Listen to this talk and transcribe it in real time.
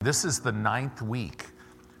This is the 9th week.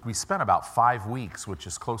 We spent about 5 weeks, which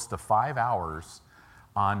is close to 5 hours,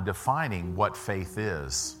 on defining what faith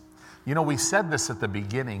is. You know, we said this at the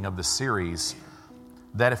beginning of the series,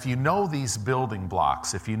 that if you know these building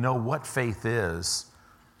blocks, if you know what faith is,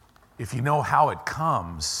 if you know how it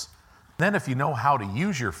comes, then if you know how to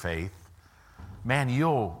use your faith, man,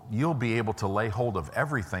 you'll be able to lay hold of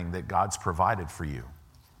everything that God's provided for you.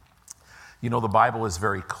 You know, the Bible is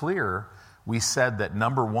very clear. We said that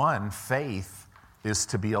number one, faith is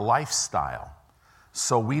to be a lifestyle.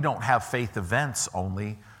 So we don't have faith events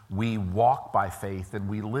only. We walk by faith and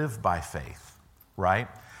we live by faith, right?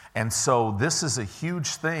 And so this is a huge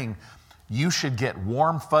thing. You should get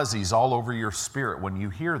warm fuzzies all over your spirit when you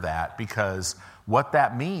hear that, because what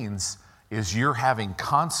that means is you're having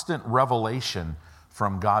constant revelation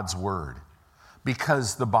from God's word.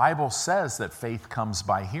 Because the Bible says that faith comes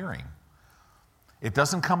by hearing. It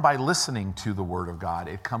doesn't come by listening to the word of God.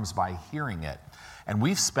 It comes by hearing it. And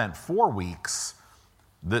we've spent 4 weeks,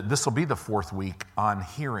 this will be the 4th week, on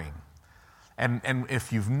hearing. And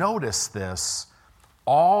if you've noticed this,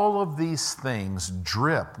 all of these things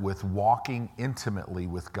drip with walking intimately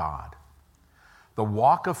with God. The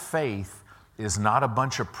walk of faith is not a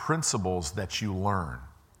bunch of principles that you learn.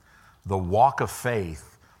 The walk of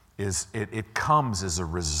faith is, it comes as a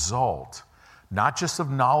result, not just of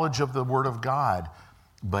knowledge of the Word of God,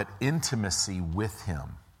 but intimacy with Him.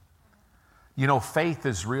 You know, faith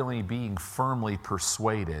is really being firmly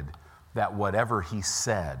persuaded that whatever He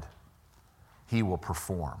said, He will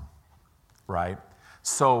perform, right?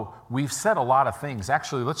 So we've said a lot of things.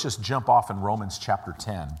 Actually, let's just jump off in Romans chapter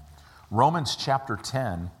 10. Romans chapter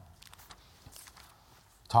 10,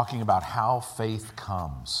 talking about how faith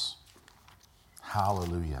comes.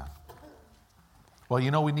 Hallelujah. Well, you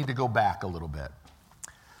know, we need to go back a little bit.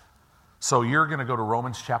 So you're going to go to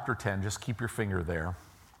Romans chapter 10. Just keep your finger there.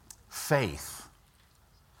 Faith.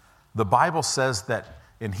 The Bible says that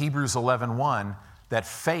in Hebrews 11:1, that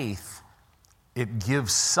faith, it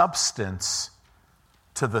gives substance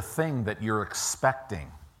to the thing that you're expecting.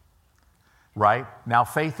 Right? Now,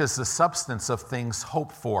 faith is the substance of things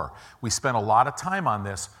hoped for. We spent a lot of time on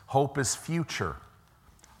this. Hope is future.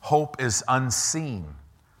 Hope is unseen.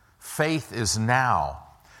 Faith is now.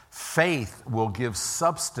 Faith will give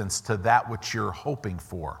substance to that which you're hoping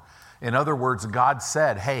for. In other words, God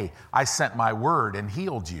said, hey, I sent my word and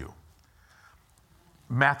healed you.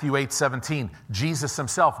 Matthew 8:17, Jesus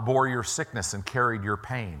himself bore your sickness and carried your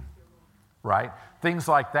pain. Right? Things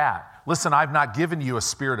like that. Listen, I've not given you a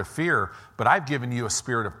spirit of fear, but I've given you a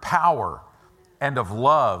spirit of power and of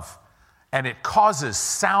love, and it causes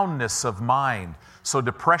soundness of mind. So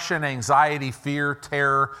depression, anxiety, fear,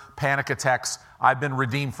 terror, panic attacks, I've been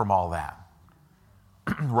redeemed from all that.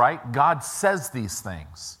 Right? God says these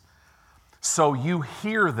things. So you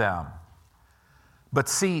hear them. But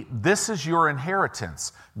see, this is your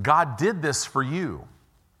inheritance. God did this for you.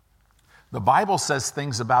 The Bible says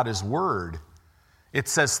things about His Word. It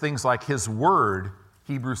says things like His Word,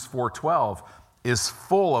 Hebrews 4:12, is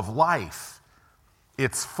full of life.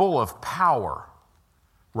 It's full of power,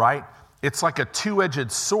 right? It's like a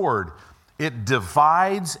two-edged sword. It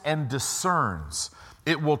divides and discerns.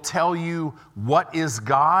 It will tell you what is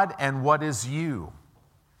God and what is you,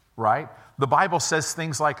 right? The Bible says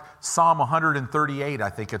things like Psalm 138, I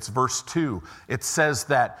think it's verse 2. It says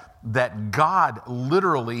that God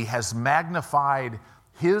literally has magnified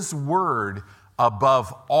His word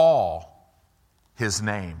above all His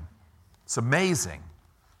name. It's amazing.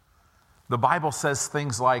 The Bible says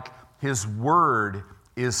things like His word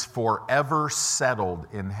is forever settled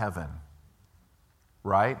in heaven,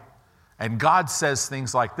 right? And God says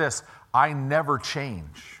things like this, I never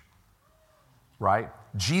change, right?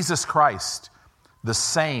 Jesus Christ, the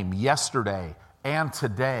same yesterday and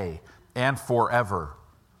today and forever.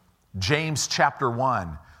 James chapter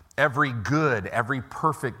 1, every good, every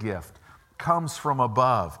perfect gift comes from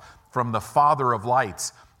above, from the Father of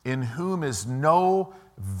lights, in whom is no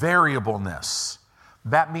variableness.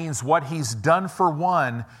 That means what He's done for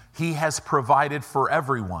one, He has provided for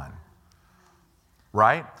everyone.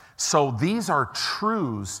 Right? So these are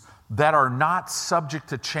truths that are not subject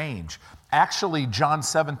to change. Actually, John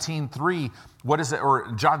 17:3,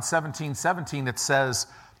 or John 17:17, it says,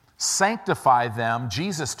 sanctify them,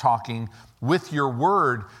 Jesus talking, with your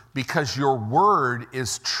word, because your word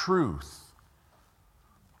is truth.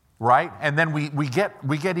 Right? And then we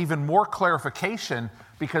get even more clarification,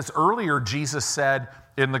 because earlier Jesus said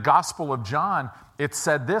in the Gospel of John, it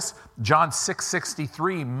said this, John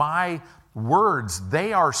 6:63, my words,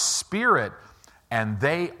 they are spirit and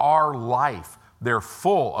they are life. They're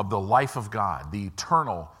full of the life of God, the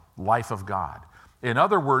eternal life of God. In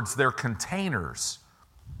other words, they're containers.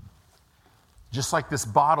 Just like this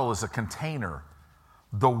bottle is a container,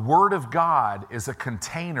 the Word of God is a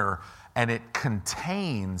container, and it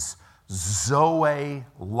contains Zoe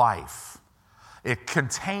life. It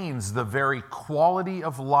contains the very quality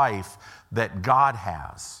of life that God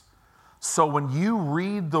has. So when you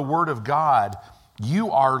read the Word of God,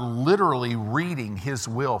 you are literally reading His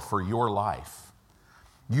will for your life.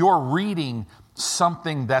 You're reading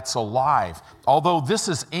something that's alive. Although this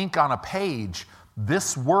is ink on a page,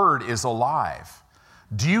 this Word is alive.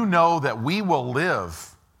 Do you know that we will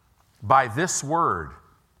live by this Word?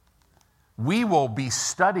 We will be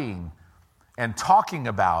studying and talking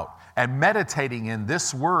about and meditating in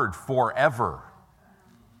this Word forever.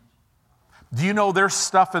 Do you know there's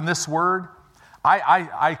stuff in this Word?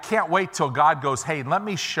 I can't wait till God goes, hey, let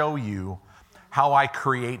me show you how I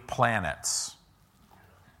create planets.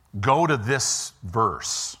 Go to this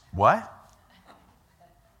verse. What?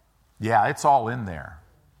 Yeah, it's all in there.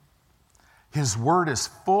 His Word is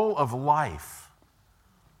full of life.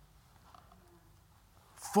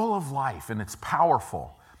 Full of life, and it's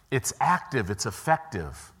powerful. It's active. It's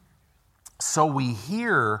effective. So we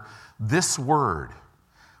hear this Word.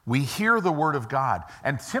 We hear the Word of God.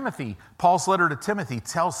 And Timothy, Paul's letter to Timothy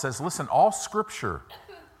says, listen, all Scripture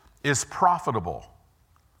is profitable.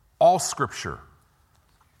 All Scripture.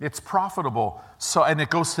 It's profitable. So, and it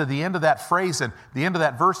goes to the end of that phrase and the end of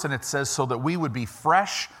that verse, and it says, so that we would be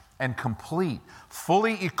fresh and complete,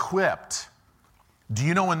 fully equipped. Do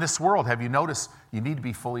you know in this world, have you noticed, you need to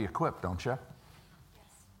be fully equipped, don't you? Yes.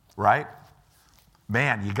 Right?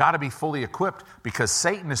 Man, you got to be fully equipped because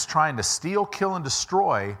Satan is trying to steal, kill, and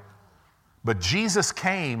destroy. But Jesus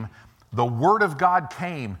came, the Word of God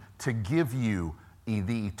came to give you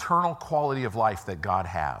the eternal quality of life that God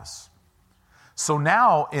has. So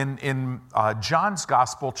now in John's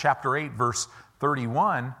Gospel, chapter 8, verse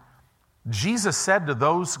 31, Jesus said to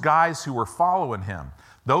those guys who were following Him,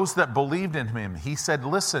 those that believed in Him, He said,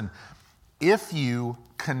 listen, if you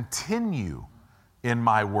continue in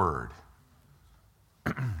my Word.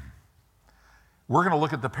 We're going to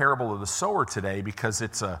look at the parable of the sower today because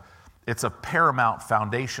it's a paramount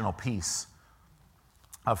foundational piece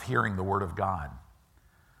of hearing the Word of God.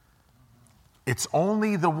 It's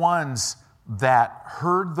only the ones that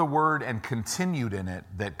heard the Word and continued in it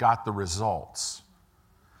that got the results.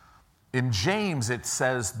 In James, it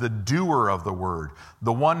says the doer of the Word,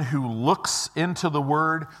 the one who looks into the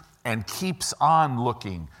Word and keeps on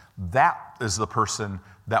looking, that is the person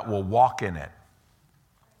that will walk in it.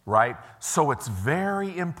 Right? So it's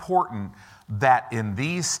very important that in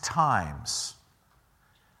these times,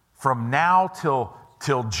 from now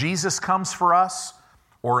till Jesus comes for us,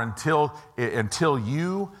 or until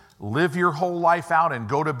you live your whole life out and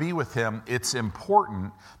go to be with Him, it's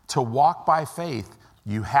important to walk by faith.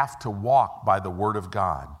 You have to walk by the Word of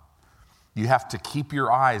God. You have to keep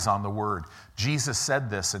your eyes on the Word. Jesus said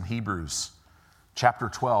this in Hebrews chapter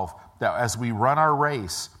 12, that as we run our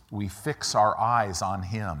race, we fix our eyes on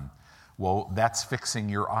Him. Well, that's fixing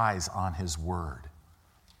your eyes on His Word.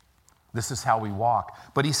 This is how we walk.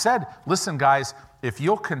 But He said, listen, guys, if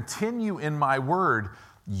you'll continue in my Word,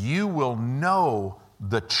 you will know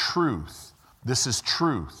the truth. This is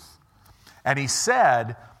truth. And He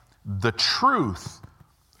said, the truth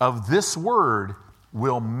of this Word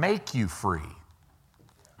will make you free.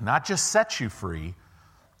 Not just set you free.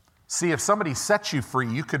 See, if somebody sets you free,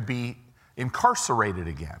 you could be incarcerated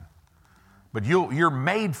again. But you're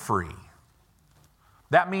made free.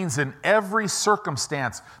 That means in every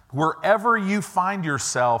circumstance, wherever you find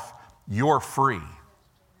yourself, you're free.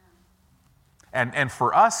 And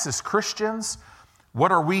for us as Christians,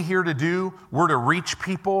 what are we here to do? We're to reach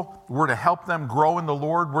people. We're to help them grow in the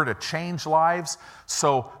Lord. We're to change lives.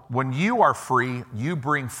 So when you are free, you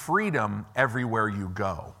bring freedom everywhere you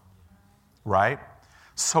go. Right?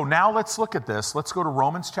 So now let's look at this. Let's go to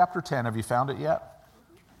Romans chapter 10. Have you found it yet?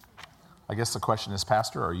 I guess the question is,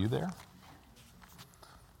 Pastor, are you there?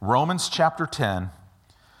 Romans chapter 10,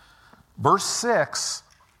 verse 6,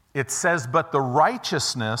 it says, but the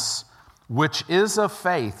righteousness which is of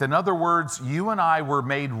faith. In other words, you and I were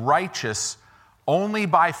made righteous only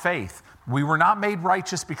by faith. We were not made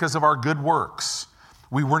righteous because of our good works.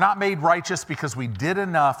 We were not made righteous because we did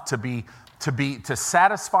enough to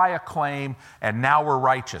satisfy a claim and now we're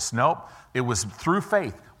righteous. Nope, it was through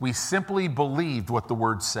faith. We simply believed what the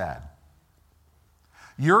Word said.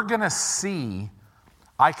 You're going to see,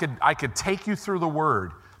 I could take you through the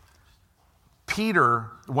Word.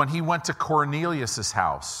 Peter, when he went to Cornelius'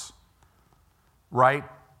 house, right?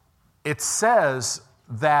 It says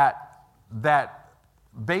that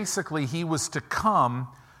basically he was to come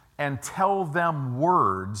and tell them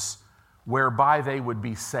words whereby they would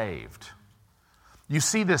be saved. You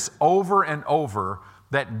see this over and over,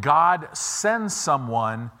 that God sends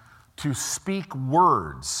someone to speak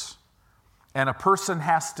words, and a person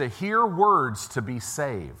has to hear words to be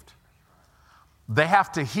saved. They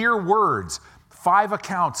have to hear words. 5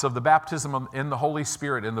 accounts of the baptism in the Holy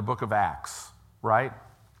Spirit in the book of Acts, right?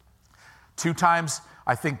 2 times,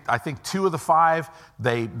 I think 2 of the 5,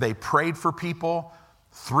 they prayed for people.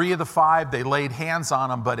 3 of the 5, they laid hands on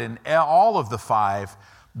them. But in all of the 5,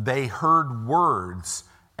 they heard words,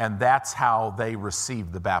 and that's how they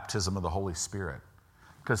received the baptism of the Holy Spirit,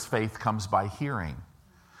 because faith comes by hearing.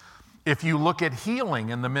 If you look at healing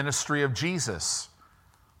in the ministry of Jesus,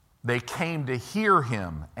 they came to hear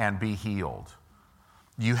him and be healed.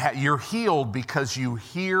 You're healed because you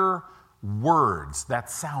hear words.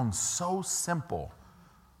 That sounds so simple.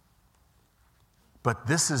 But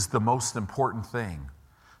this is the most important thing.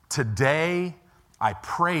 Today, I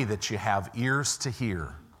pray that you have ears to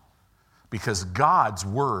hear, because God's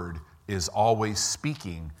word is always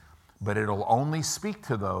speaking, but it'll only speak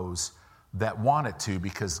to those that want it to,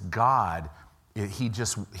 because God,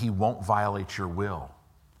 he won't violate your will.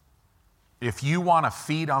 If you want to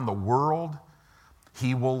feed on the world,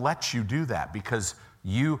 he will let you do that, because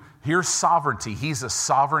here's sovereignty. He's a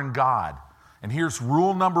sovereign God. And here's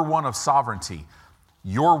rule number 1 of sovereignty.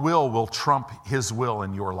 Your will trump his will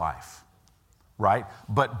in your life, right?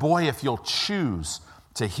 But boy, if you'll choose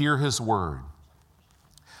to hear his word.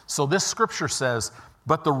 So this scripture says,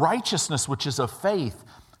 but the righteousness which is of faith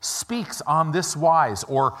speaks on this wise,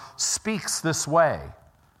 or speaks this way.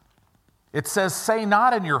 It says, say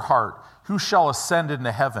not in your heart, who shall ascend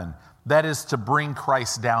into heaven? That is to bring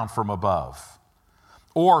Christ down from above.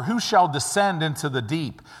 Or who shall descend into the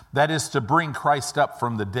deep? That is to bring Christ up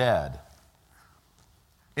from the dead.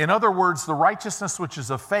 In other words, the righteousness which is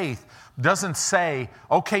of faith doesn't say,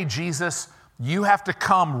 okay, Jesus, you have to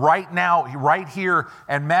come right now, right here,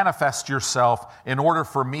 and manifest yourself in order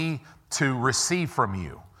for me to receive from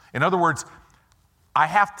you. In other words, I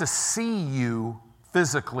have to see you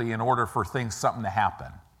physically in order for something to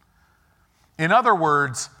happen. In other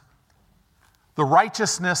words, the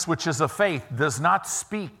righteousness which is of faith does not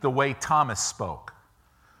speak the way Thomas spoke,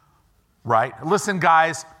 right? Listen,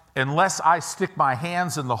 guys, unless I stick my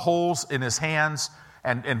hands in the holes in his hands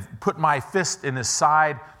and put my fist in his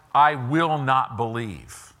side, I will not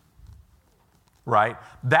believe, right?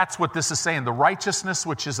 That's what this is saying. The righteousness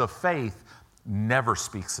which is of faith never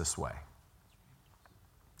speaks this way,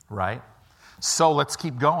 right? So let's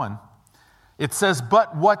keep going. It says,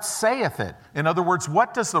 but what saith it? In other words,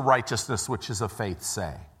 what does the righteousness which is of faith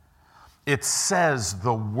say? It says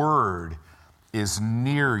the word is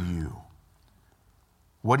near you.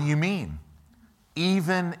 What do you mean?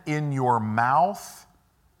 Even in your mouth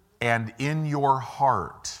and in your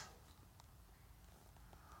heart.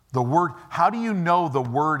 The word, how do you know the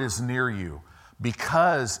word is near you?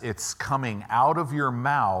 Because it's coming out of your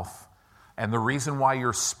mouth, and the reason why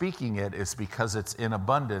you're speaking it is because it's in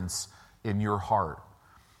abundance in your heart.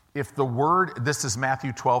 If the word, this is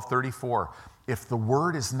Matthew 12:34, if the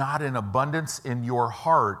word is not in abundance in your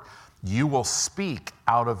heart, you will speak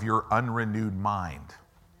out of your unrenewed mind.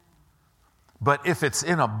 But if it's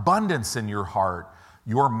in abundance in your heart,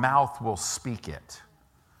 your mouth will speak it.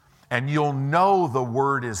 And you'll know the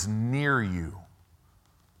word is near you,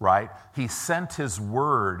 right? He sent his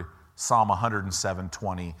word, Psalm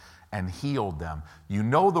 107:20, and healed them. You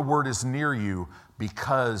know the word is near you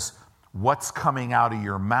because what's coming out of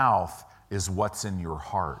your mouth is what's in your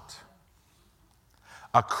heart.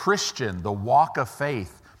 A Christian, the walk of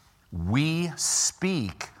faith, we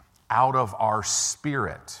speak out of our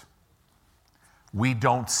spirit. We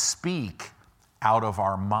don't speak out of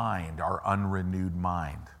our mind, our unrenewed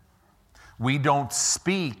mind. We don't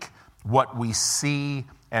speak what we see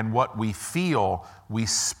and what we feel. We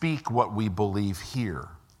speak what we believe here.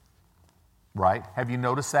 Right? Have you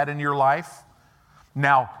noticed that in your life?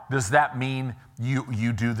 Now, does that mean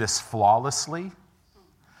you do this flawlessly?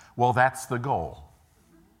 Well, that's the goal.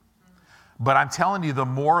 But I'm telling you, the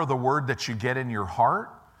more of the word that you get in your heart,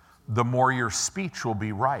 the more your speech will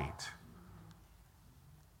be right.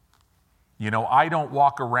 You know, I don't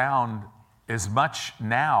walk around as much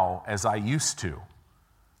now as I used to.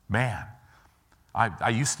 Man, I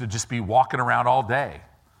used to just be walking around all day.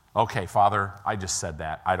 Okay, Father, I just said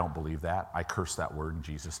that. I don't believe that. I curse that word in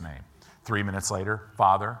Jesus' name. 3 minutes later,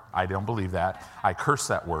 Father, I don't believe that. I curse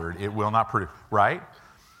that word. It will not produce, right?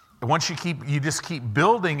 Once you just keep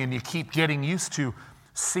building and you keep getting used to,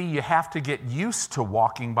 see, you have to get used to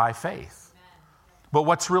walking by faith. But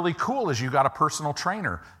what's really cool is you got a personal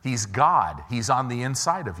trainer. He's God. He's on the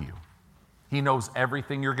inside of you. He knows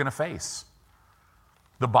everything you're going to face.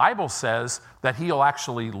 The Bible says that he'll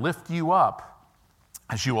actually lift you up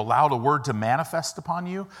as you allow the word to manifest upon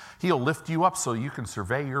you. He'll lift you up so you can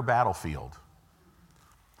survey your battlefield.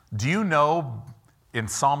 Do you know in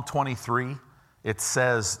Psalm 23, it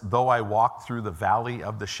says, though I walk through the valley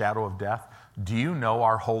of the shadow of death? Do you know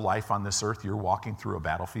our whole life on this earth, you're walking through a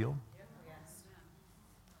battlefield?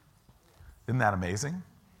 Isn't that amazing?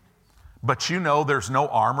 But you know there's no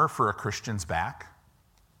armor for a Christian's back.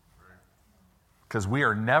 Because we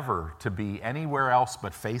are never to be anywhere else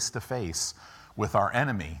but face to face with our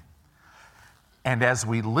enemy. And as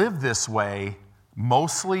we live this way,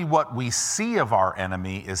 mostly what we see of our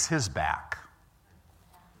enemy is his back.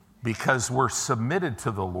 Because we're submitted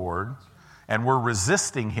to the Lord and we're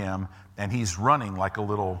resisting him, and he's running like a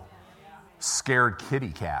little scared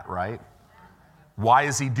kitty cat, right? Why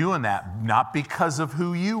is he doing that? Not because of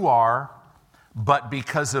who you are, but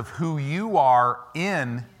because of who you are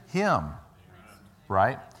in him,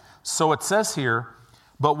 right? So it says here,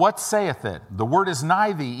 but what saith it? The word is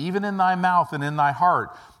nigh thee, even in thy mouth and in thy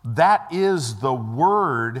heart. That is the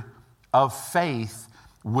word of faith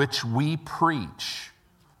which we preach.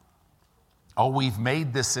 Oh, we've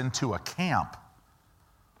made this into a camp.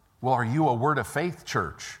 Well, are you a word of faith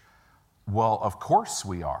church? Well, of course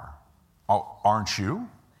we are. Oh, aren't you?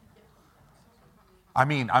 I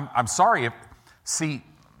mean, I'm sorry. See,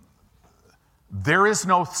 there is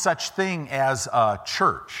no such thing as a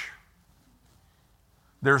church.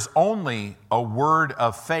 There's only a word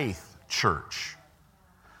of faith church.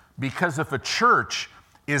 Because if a church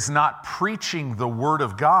is not preaching the word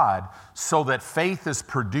of God so that faith is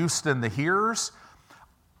produced in the hearers,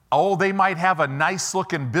 oh, they might have a nice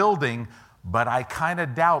looking building, but I kind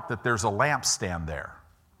of doubt that there's a lampstand there.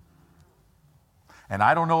 And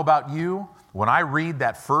I don't know about you, when I read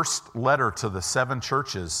that first letter to the 7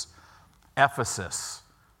 churches, Ephesus,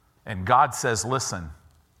 and God says, listen,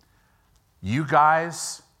 you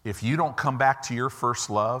guys, if you don't come back to your first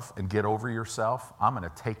love and get over yourself, I'm going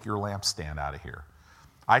to take your lampstand out of here.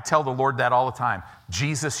 I tell the Lord that all the time.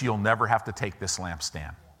 Jesus, you'll never have to take this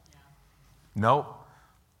lampstand. Nope.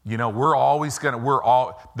 You know,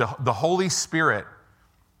 the Holy Spirit,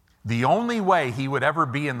 the only way he would ever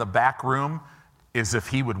be in the back room is if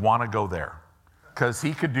he would want to go there. Because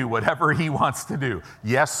he could do whatever he wants to do.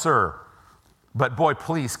 Yes, sir. But boy,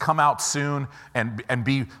 please come out soon and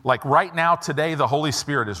be like right now, today, the Holy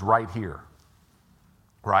Spirit is right here.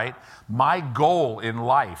 Right? My goal in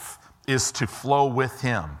life is to flow with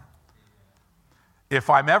him. If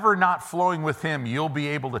I'm ever not flowing with him, you'll be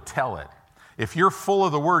able to tell it. If you're full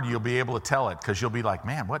of the word, you'll be able to tell it because you'll be like,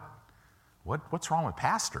 man, what's wrong with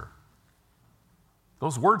Pastor?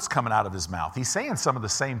 Those words coming out of his mouth. He's saying some of the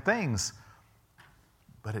same things,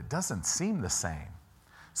 but it doesn't seem the same.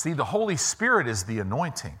 See, the Holy Spirit is the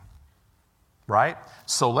anointing, right?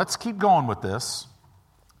 So let's keep going with this.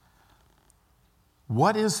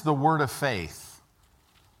 What is the word of faith?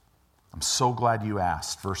 I'm so glad you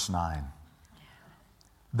asked. Verse 9.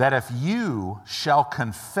 That if you shall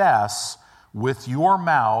confess with your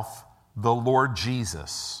mouth the Lord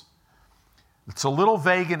Jesus. It's a little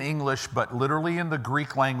vague in English, but literally in the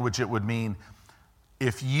Greek language it would mean,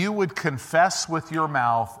 if you would confess with your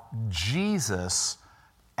mouth Jesus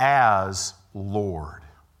as Lord.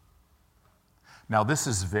 Now this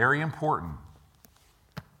is very important.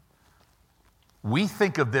 We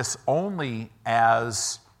think of this only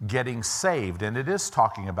as getting saved, and it is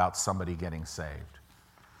talking about somebody getting saved.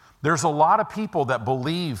 There's a lot of people that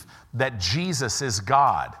believe that Jesus is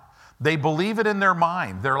God. They believe it in their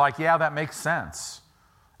mind. They're like, yeah, that makes sense.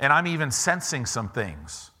 And I'm even sensing some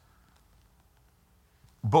things.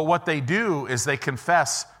 But what they do is they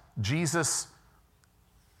confess, Jesus,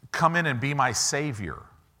 come in and be my Savior.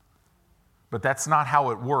 But that's not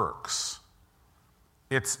how it works.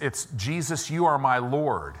 It's Jesus, you are my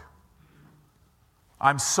Lord.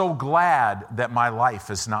 I'm so glad that my life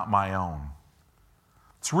is not my own.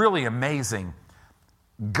 It's really amazing.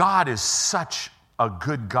 God is such a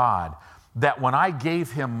good God that when I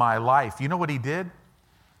gave him my life, you know what he did?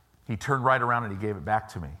 He turned right around and he gave it back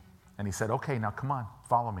to me. And he said, okay, now come on,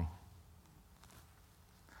 follow me.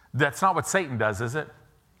 That's not what Satan does, is it?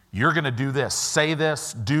 You're going to do this, say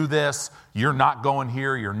this, do this. You're not going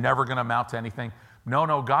here. You're never going to amount to anything.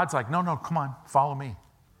 No, God's like, no, come on, follow me.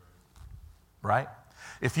 Right?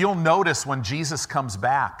 If you'll notice when Jesus comes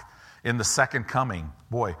back in the second coming,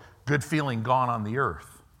 boy, good feeling gone on the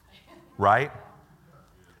earth. Right?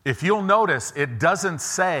 If you'll notice, it doesn't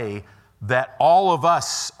say that all of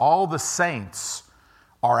us, all the saints,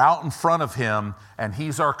 are out in front of him, and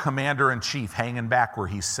he's our commander-in-chief hanging back where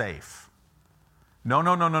he's safe. No,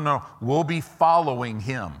 no, no, no, no. We'll be following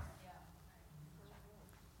him.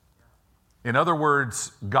 In other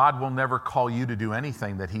words, God will never call you to do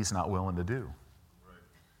anything that he's not willing to do.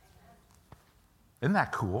 Isn't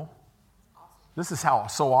that cool? This is how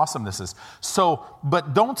so awesome this is. So,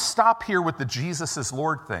 but don't stop here with the Jesus is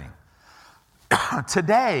Lord thing.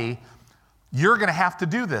 Today, you're going to have to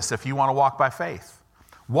do this if you want to walk by faith.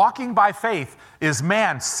 Walking by faith is,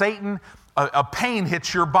 man, Satan, a pain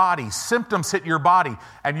hits your body, symptoms hit your body,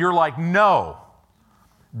 and you're like, no,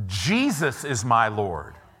 Jesus is my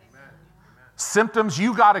Lord. Symptoms,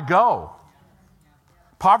 you got to go.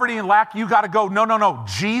 Poverty and lack, you got to go. No, no, no.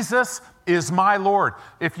 Jesus is my Lord.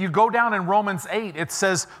 If you go down in Romans 8, it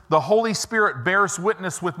says, the Holy Spirit bears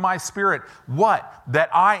witness with my spirit. What?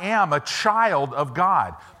 That I am a child of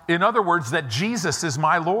God. In other words, that Jesus is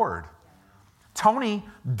my Lord. Tony,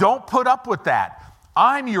 don't put up with that.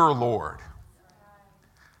 I'm your Lord.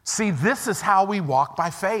 See, this is how we walk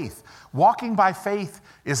by faith. Walking by faith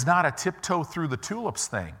is not a tiptoe through the tulips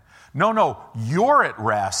thing. No, no, you're at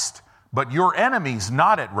rest, but your enemy's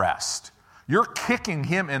not at rest. You're kicking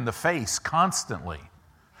him in the face constantly,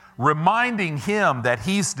 reminding him that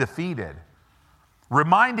he's defeated,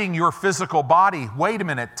 reminding your physical body, wait a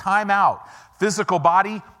minute, time out. Physical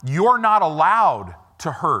body, you're not allowed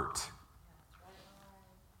to hurt.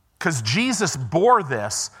 Because Jesus bore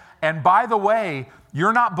this, and by the way,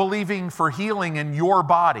 you're not believing for healing in your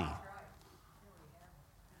body,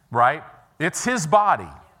 right? It's his body.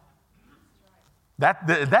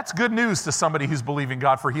 That's good news to somebody who's believing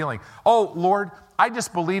God for healing. Oh, Lord, I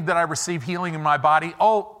just believe that I receive healing in my body.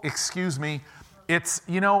 Oh, excuse me. It's,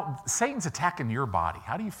 Satan's attacking your body.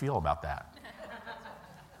 How do you feel about that?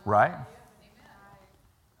 Right?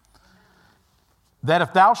 That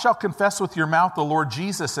if thou shalt confess with your mouth the Lord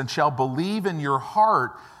Jesus and shall believe in your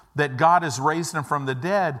heart that God has raised him from the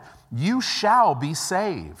dead, you shall be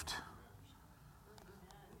saved.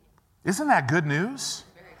 Isn't that good news?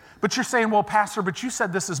 But you're saying, well, Pastor, but you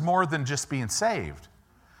said this is more than just being saved.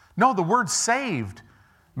 No, the word saved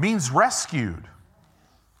means rescued.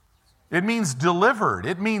 It means delivered.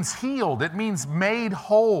 It means healed. It means made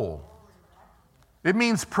whole. It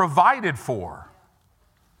means provided for.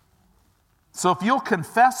 So if you'll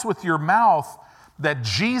confess with your mouth that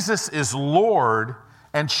Jesus is Lord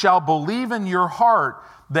and shall believe in your heart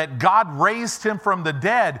that God raised him from the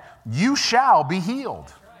dead, you shall be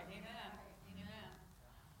healed.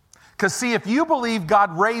 Because see, if you believe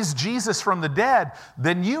God raised Jesus from the dead,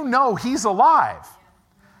 then you know he's alive.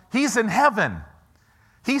 He's in heaven.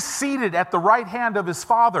 He's seated at the right hand of his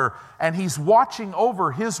Father, and he's watching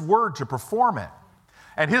over his word to perform it.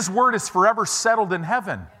 And his word is forever settled in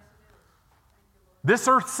heaven. This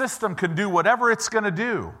earth system can do whatever it's going to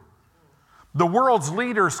do. The world's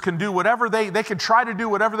leaders can do whatever they can try to do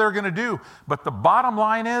whatever they're going to do. But the bottom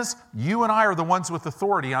line is, you and I are the ones with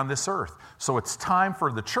authority on this earth. So it's time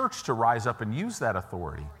for the church to rise up and use that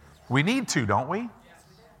authority. We need to, don't we?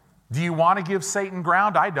 Do you want to give Satan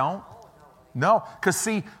ground? I don't. No, because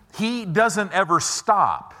see, he doesn't ever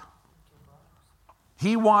stop.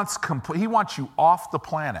 He wants you off the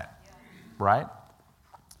planet, right?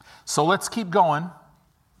 So let's keep going.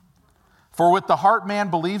 For with the heart man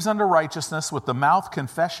believes unto righteousness, with the mouth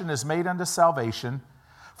confession is made unto salvation.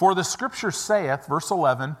 For the scripture saith, verse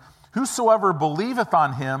 11, whosoever believeth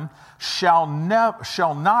on him shall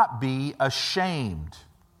not be ashamed.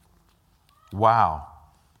 Wow.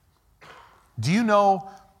 Do you know,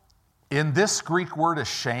 in this Greek word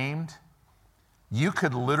ashamed, you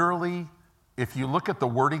could literally, if you look at the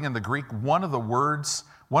wording in the Greek, one of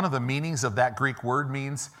the meanings of that Greek word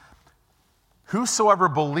means, whosoever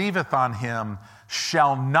believeth on him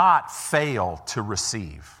shall not fail to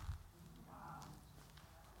receive.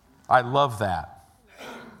 I love that.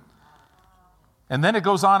 And then it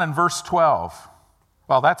goes on in verse 12.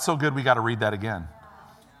 Well, that's so good we got to read that again.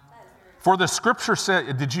 For the scripture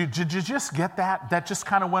said, did you just get that? That just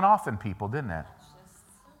kind of went off in people, didn't it?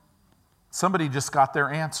 Somebody just got their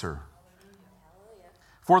answer.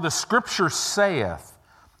 For the scripture saith,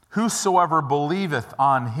 whosoever believeth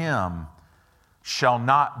on him shall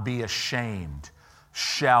not be ashamed,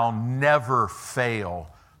 shall never fail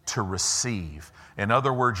to receive. In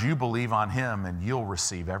other words, you believe on him and you'll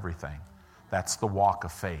receive everything. That's the walk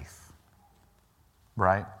of faith,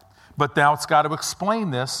 right? But now it's got to explain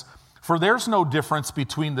this. For there's no difference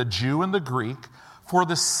between the Jew and the Greek, for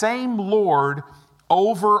the same Lord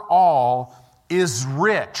over all is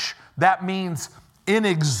rich. That means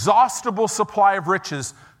inexhaustible supply of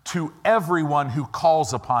riches to everyone who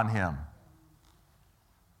calls upon him.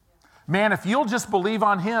 Man, if you'll just believe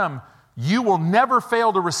on him, you will never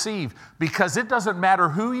fail to receive, because it doesn't matter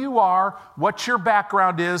who you are, what your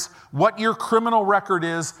background is, what your criminal record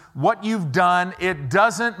is, what you've done. It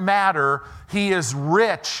doesn't matter. He is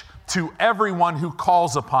rich to everyone who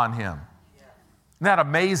calls upon him. Isn't that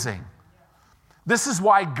amazing? This is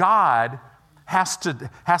why God has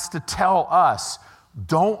to tell us,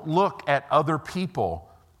 don't look at other people.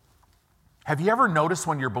 Have you ever noticed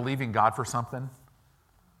when you're believing God for something?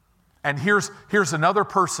 And here's another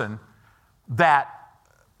person that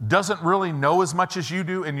doesn't really know as much as you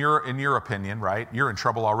do in your opinion, right? You're in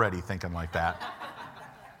trouble already thinking like that.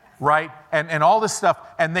 Right? And all this stuff,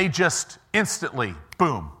 and they just instantly,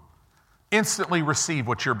 boom, instantly receive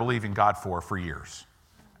what you're believing God for years.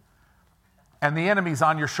 And the enemy's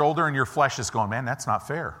on your shoulder and your flesh is going, man, that's not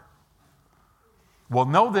fair. Well,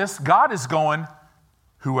 know this, God is going,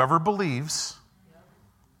 whoever believes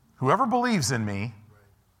in me,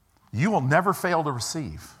 you will never fail to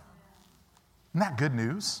receive. Isn't that good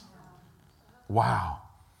news? Wow.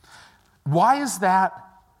 Why is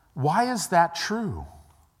that true?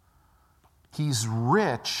 He's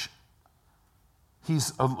rich.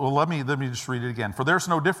 Let me just read it again. For there's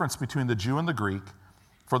no difference between the Jew and the Greek,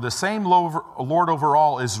 for the same Lord over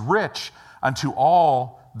all is rich unto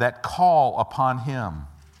all that call upon him.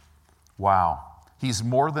 Wow. He's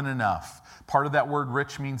more than enough. Part of that word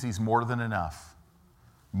rich means he's more than enough.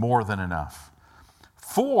 More than enough.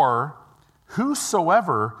 For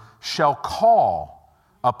whosoever shall call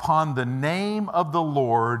upon the name of the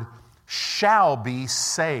Lord shall be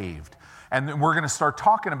saved. And we're going to start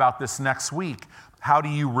talking about this next week. How do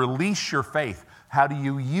you release your faith? How do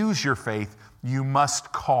you use your faith? You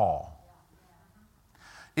must call.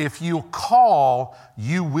 If you call,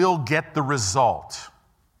 you will get the result.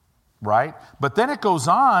 Right? But then it goes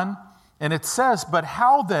on and it says, but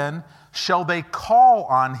how then shall they call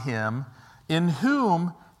on him in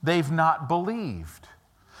whom they've not believed?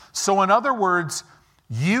 So in other words,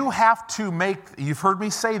 you've heard me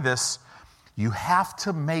say this, you have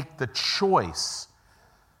to make the choice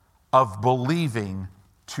of believing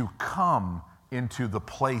to come into the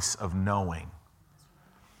place of knowing.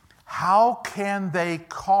 How can they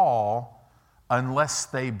call unless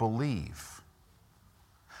they believe?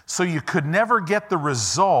 So you could never get the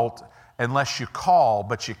result unless you call,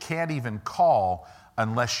 but you can't even call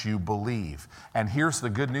unless you believe. And here's the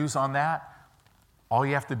good news on that. All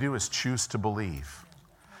you have to do is choose to believe.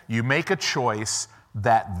 You make a choice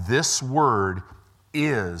that this word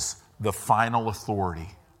is the final authority.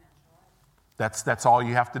 That's all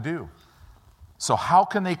you have to do. So how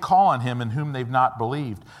can they call on him in whom they've not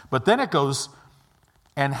believed? But then it goes,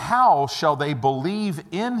 and how shall they believe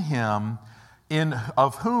in him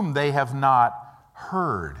of whom they have not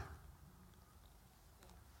heard?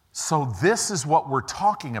 So this is what we're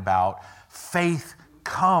talking about. Faith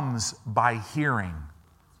comes by hearing.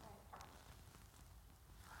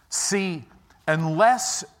 See,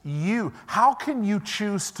 how can you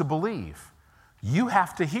choose to believe? You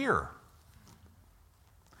have to hear.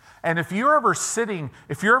 And if you're ever sitting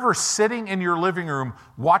in your living room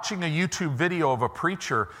watching a YouTube video of a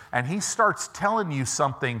preacher and he starts telling you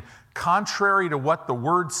something contrary to what the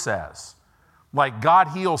word says, like God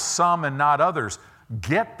heals some and not others,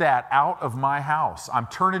 get that out of my house. I'm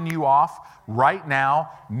turning you off right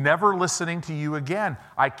now, never listening to you again.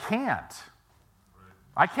 I can't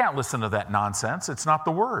listen to that nonsense. It's not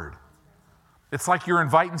the word. It's like you're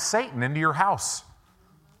inviting Satan into your house.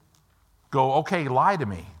 Go, okay, lie to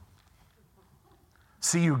me.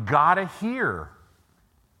 See, you gotta hear.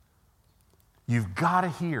 You've gotta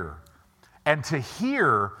hear. And to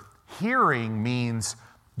hearing means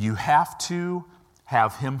you have to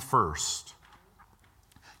have him first.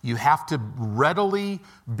 You have to readily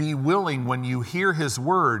be willing when you hear his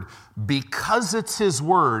word, because it's his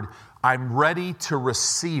word, I'm ready to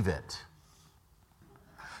receive it.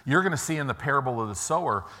 You're going to see in the parable of the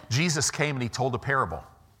sower, Jesus came and he told a parable.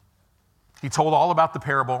 He told all about the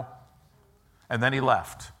parable, and then he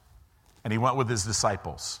left, and he went with his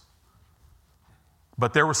disciples.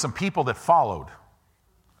 But there were some people that followed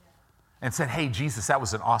and said, hey, Jesus, that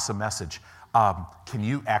was an awesome message. Can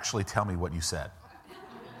you actually tell me what you said?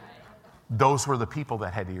 Those were the people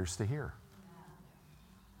that had ears to hear.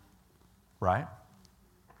 Right?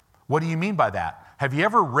 What do you mean by that? Have you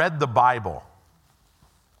ever read the Bible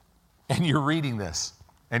and you're reading this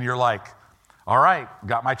and you're like, all right,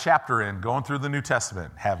 got my chapter in, going through the New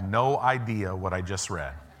Testament, have no idea what I just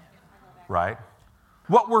read, right?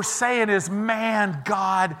 What we're saying is, man,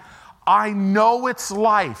 God, I know it's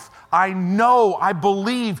life. I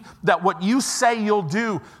believe that what you say you'll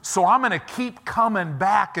do, so I'm going to keep coming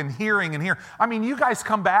back and hearing and hearing. I mean, you guys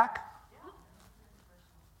come back.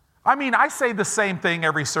 I mean, I say the same thing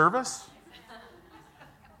every service,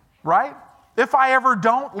 right? If I ever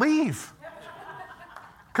don't, leave.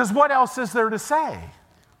 Because what else is there to say,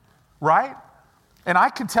 right? And I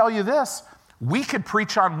can tell you this, we could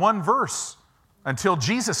preach on one verse until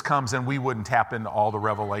Jesus comes and we wouldn't tap into all the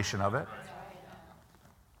revelation of it.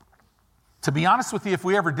 To be honest with you, if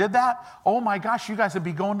we ever did that, oh my gosh, you guys would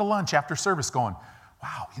be going to lunch after service going,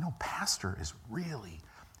 wow, pastor is really,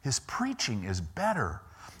 his preaching is better.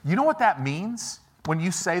 You know what that means when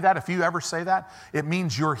you say that? If you ever say that, it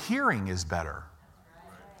means your hearing is better.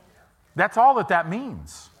 That's all that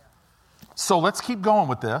means. So let's keep going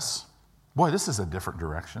with this. Boy, this is a different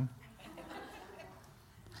direction.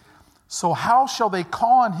 So how shall they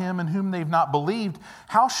call on him in whom they've not believed?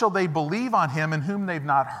 How shall they believe on him in whom they've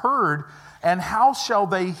not heard? And how shall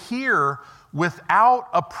they hear without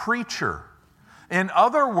a preacher? In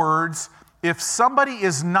other words, if somebody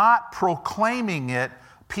is not proclaiming it,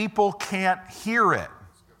 people can't hear it.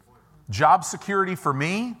 Job security for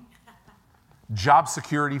me, job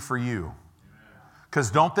security for you.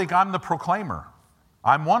 Because don't think I'm the proclaimer.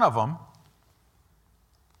 I'm one of them.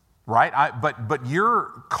 Right? But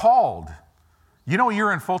you're called.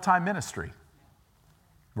 You're in full-time ministry.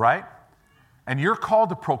 Right? And you're called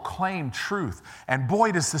to proclaim truth. And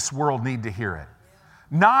boy, does this world need to hear it.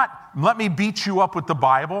 Not, let me beat you up with the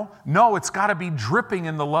Bible. No, it's got to be dripping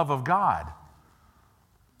in the love of God.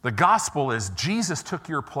 The gospel is Jesus took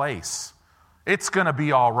your place. It's going to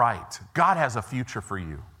be all right. God has a future for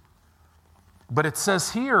you. But it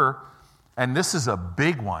says here, and this is a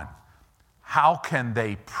big one, how can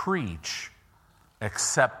they preach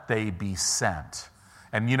except they be sent?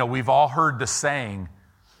 And we've all heard the saying,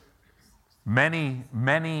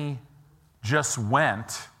 many just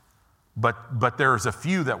went, but there's a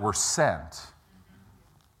few that were sent.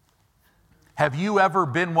 Have you ever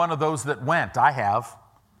been one of those that went? I have.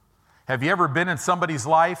 Have you ever been in somebody's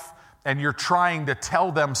life and you're trying to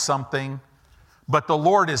tell them something, but the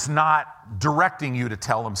Lord is not directing you to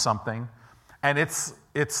tell them something, and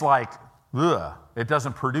it's like, ugh, it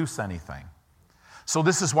doesn't produce anything. So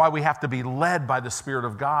this is why we have to be led by the Spirit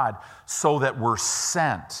of God so that we're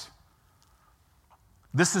sent.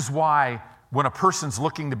 This is why when a person's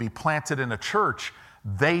looking to be planted in a church,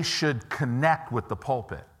 they should connect with the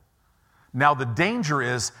pulpit. Now, the danger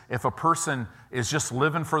is if a person is just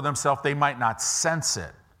living for themselves, they might not sense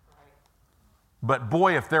it. But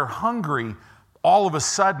boy, if they're hungry, all of a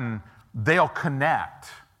sudden, they'll connect.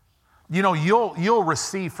 You'll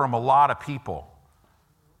receive from a lot of people.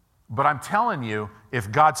 But I'm telling you,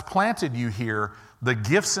 if God's planted you here, the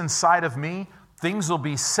gifts inside of me, things will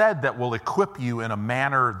be said that will equip you in a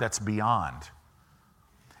manner that's beyond.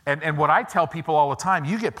 And what I tell people all the time,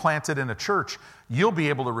 you get planted in a church, you'll be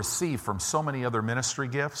able to receive from so many other ministry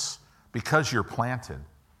gifts because you're planted,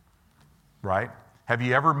 right? Have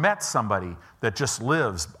you ever met somebody that just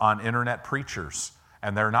lives on internet preachers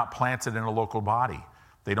and they're not planted in a local body?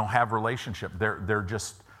 They don't have relationship. They're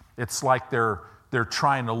just, it's like they're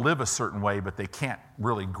trying to live a certain way, but they can't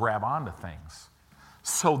really grab onto things.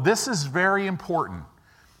 So this is very important.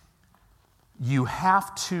 You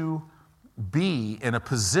have to be in a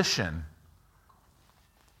position,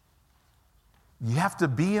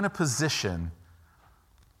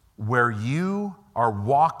 where you are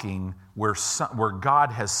walking where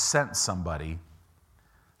God has sent somebody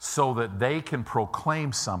so that they can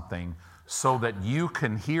proclaim something, so that you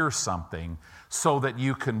can hear something, so that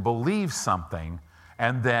you can believe something,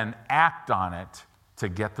 and then act on it to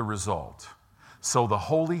get the result. So the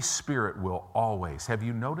Holy Spirit will always, have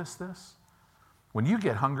you noticed this? When you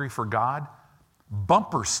get hungry for God,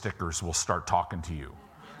 bumper stickers will start talking to you.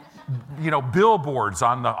 Billboards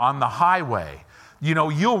on the highway.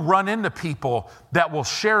 You'll run into people that will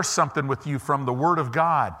share something with you from the Word of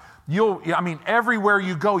God. Everywhere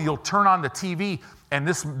you go, you'll turn on the TV and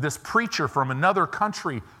this preacher from another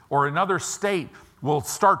country or another state will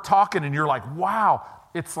start talking and you're like, wow.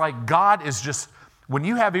 It's like God is just, when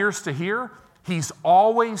you have ears to hear, He's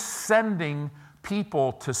always sending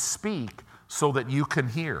people to speak so that you can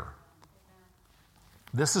hear.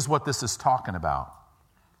 This is what this is talking about.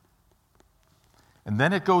 And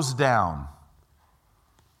then it goes down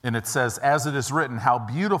and it says, as it is written, how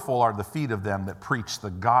beautiful are the feet of them that preach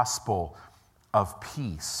the gospel of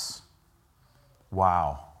peace.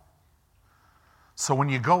 Wow. So when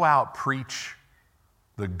you go out, preach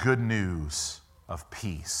the good news of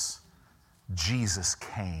peace. Jesus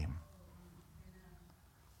came.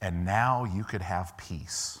 And now you could have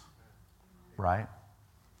peace, right?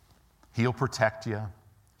 He'll protect you.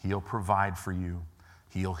 He'll provide for you.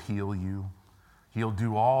 He'll heal you. He'll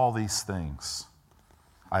do all these things.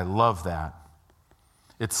 I love that.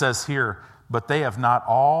 It says here, but they have not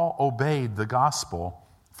all obeyed the gospel.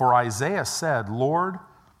 For Isaiah said, Lord,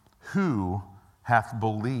 who hath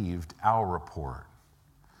believed our report?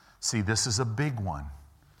 See, this is a big one.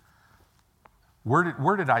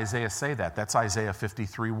 Where did Isaiah say that? That's Isaiah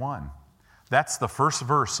 53:1. That's the first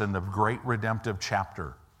verse in the great redemptive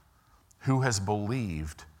chapter. Who has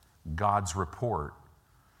believed God's report?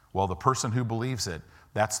 Well, the person who believes it,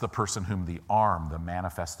 that's the person whom the arm, the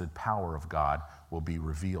manifested power of God, will be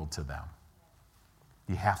revealed to them.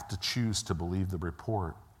 You have to choose to believe the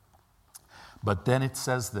report. But then it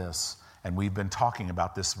says this, and we've been talking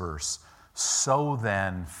about this verse, so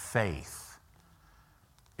then faith,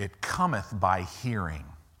 it cometh by hearing,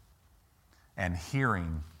 and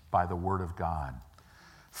hearing by the word of God.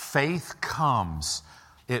 Faith comes,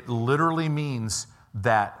 it literally means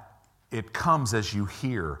that it comes as you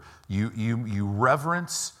hear. You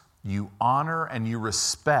reverence, you honor, and you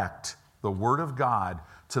respect the word of God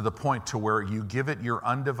to the point to where you give it your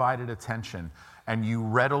undivided attention and you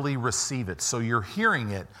readily receive it. So you're hearing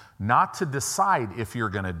it not to decide if you're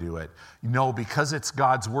going to do it. No, because it's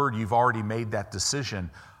God's word, you've already made that decision.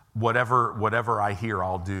 Whatever I hear,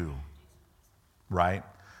 I'll do. Right?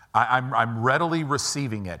 I'm readily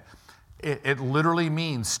receiving it. It literally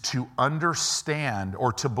means to understand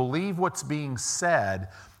or to believe what's being said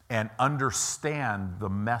and understand the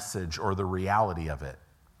message or the reality of it.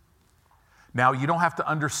 Now, you don't have to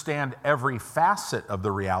understand every facet of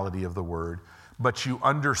the reality of the word, but you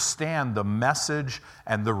understand the message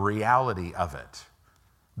and the reality of it.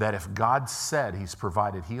 That if God said he's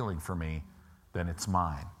provided healing for me, then it's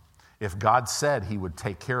mine. If God said he would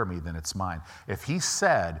take care of me, then it's mine. If he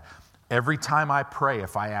said, every time I pray,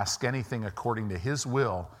 if I ask anything according to his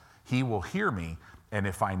will, he will hear me. And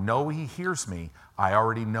if I know he hears me, I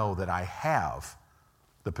already know that I have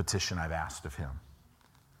the petition I've asked of him.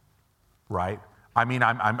 Right? I mean,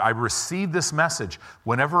 I receive this message.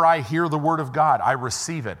 Whenever I hear the word of God, I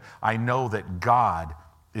receive it. I know that God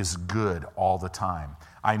is good all the time.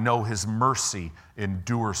 I know his mercy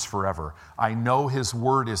endures forever. I know his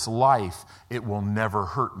word is life. It will never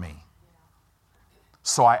hurt me.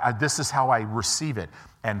 So this is how I receive it.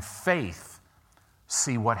 And faith,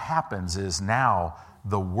 see, what happens is now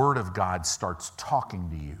the word of God starts talking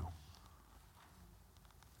to you.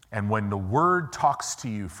 And when the word talks to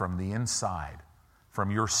you from the inside,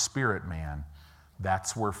 from your spirit man,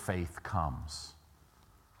 that's where faith comes.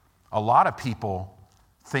 A lot of people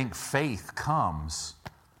think faith comes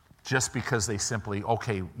just because they simply,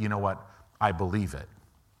 okay, you know what, I believe it.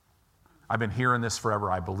 I've been hearing this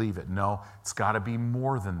forever, I believe it. No, it's got to be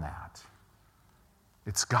more than that.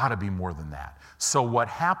 It's got to be more than that. So what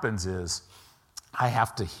happens is, I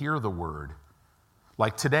have to hear the word.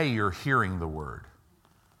 Like today, you're hearing the word.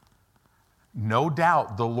 No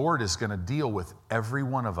doubt the Lord is going to deal with every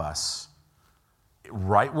one of us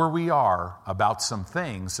right where we are about some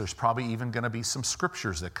things. There's probably even going to be some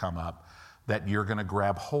scriptures that come up that you're going to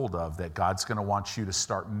grab hold of, that God's going to want you to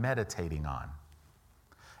start meditating on.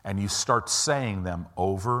 And you start saying them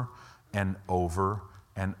over and over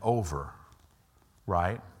and over,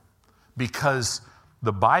 right? Because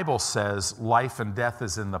the Bible says life and death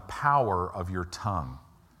is in the power of your tongue.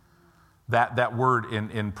 That word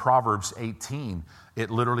in Proverbs 18, it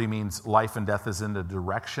literally means life and death is in the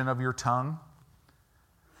direction of your tongue,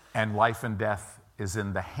 and life and death is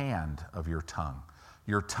in the hand of your tongue.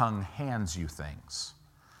 Your tongue hands you things.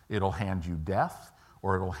 It'll hand you death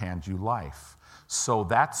or it'll hand you life. So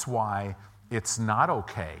that's why it's not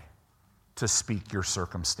okay to speak your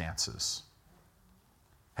circumstances.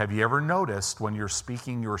 Have you ever noticed when you're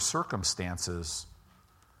speaking your circumstances,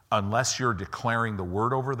 unless you're declaring the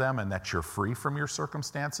word over them and that you're free from your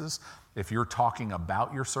circumstances, if you're talking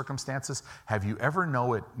about your circumstances, have you ever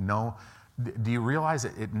do you realize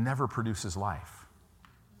it never produces life?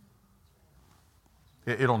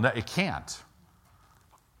 It can't.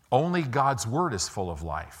 Only God's word is full of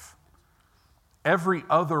life. Every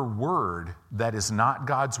other word that is not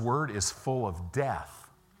God's word is full of death.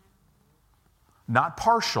 Not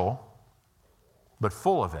partial, but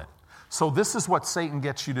full of it. So this is what Satan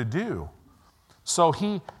gets you to do. So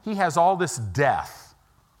he has all this death.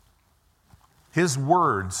 His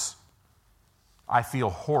words, I feel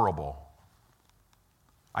horrible.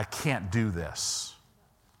 I can't do this.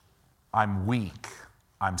 I'm weak.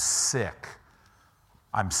 I'm sick.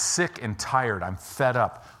 I'm sick and tired. I'm fed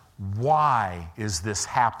up. Why is this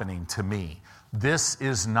happening to me? This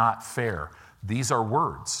is not fair. These are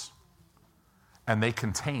words, and they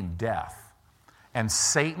contain death. And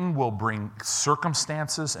Satan will bring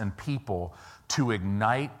circumstances and people to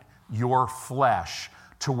ignite your flesh,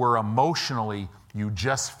 to where emotionally you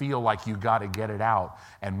just feel like you got to get it out.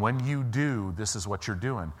 And when you do, this is what you're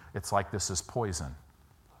doing. It's like this is poison.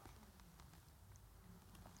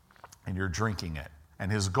 And you're drinking it.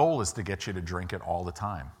 And his goal is to get you to drink it all the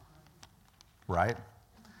time. Right?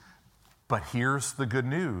 But here's the good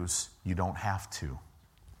news. You don't have to.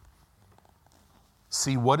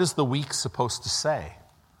 See, what is the weak supposed to say?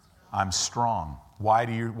 I'm strong. Why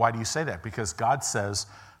do you say that? Because God says,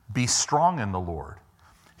 be strong in the Lord.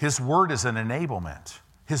 His word is an enablement.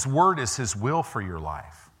 His word is his will for your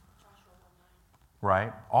life.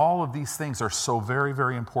 Right? All of these things are so very,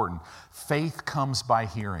 very important. Faith comes by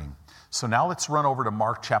hearing. So now let's run over to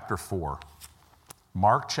Mark chapter 4.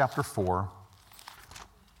 Mark chapter 4.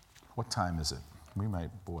 What time is it? We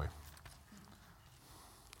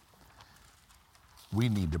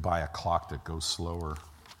need to buy a clock that goes slower.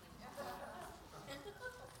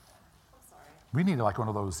 We need like one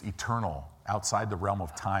of those eternal, outside the realm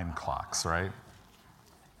of time clocks, right?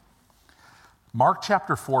 Mark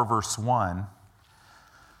chapter 4, verse 1,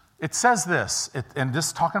 it says this, and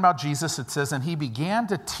this talking about Jesus, it says, and he began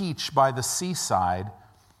to teach by the seaside,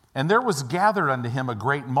 and there was gathered unto him a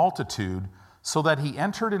great multitude, so that he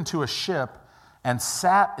entered into a ship and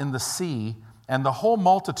sat in the sea, and the whole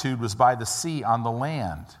multitude was by the sea on the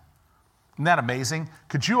land. Isn't that amazing?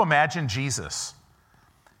 Could you imagine Jesus?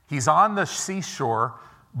 He's on the seashore,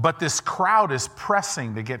 but this crowd is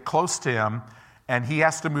pressing to get close to him, and he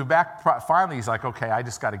has to move back. Finally, he's like, okay, I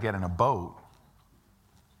just got to get in a boat.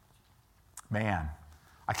 Man,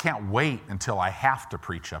 I can't wait until I have to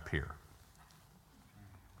preach up here.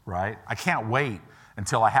 Right? I can't wait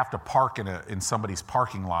until I have to park in somebody's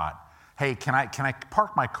parking lot. Hey, can I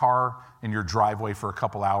park my car in your driveway for a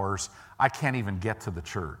couple hours? I can't even get to the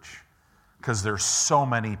church because there's so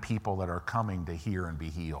many people that are coming to hear and be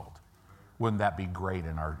healed. Wouldn't that be great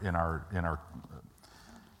in our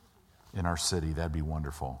city? That'd be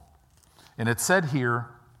wonderful. And it said here,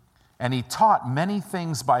 and he taught many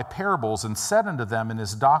things by parables and said unto them in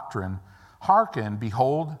his doctrine, hearken,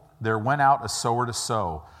 behold, there went out a sower to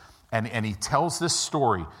sow. And he tells this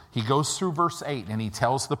story. He goes through verse 8 and he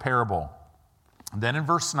tells the parable. And then in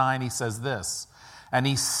verse 9 he says this, and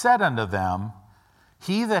he said unto them,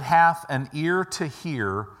 he that hath an ear to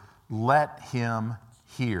hear, let him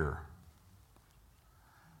hear.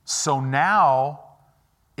 So now,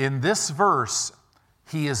 in this verse,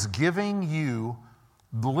 he is giving you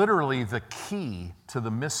literally the key to the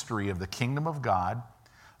mystery of the kingdom of God.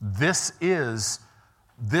 This is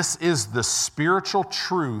the spiritual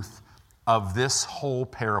truth of this whole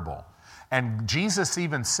parable. And Jesus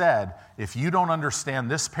even said, if you don't understand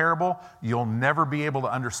this parable, you'll never be able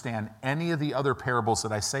to understand any of the other parables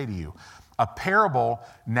that I say to you. A parable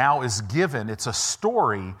now is given, it's a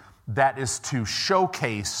story that is to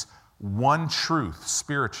showcase one truth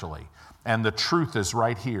spiritually. And the truth is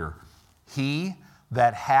right here. He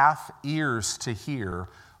that hath ears to hear,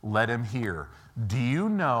 let him hear. Do you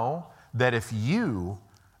know that if you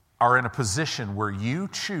are in a position where you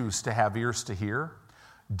choose to have ears to hear,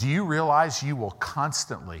 do you realize you will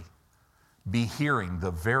constantly be hearing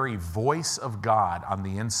the very voice of God on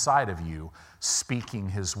the inside of you speaking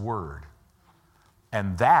his word?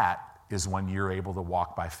 And that is when you're able to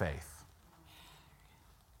walk by faith.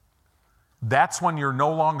 That's when you're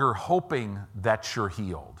no longer hoping that you're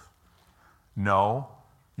healed. No,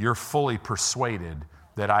 you're fully persuaded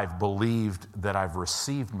that I've believed that I've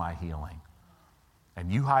received my healing.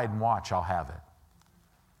 And you hide and watch, I'll have it.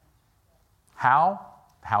 How?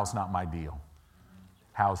 How's not my deal.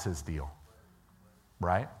 How's his deal?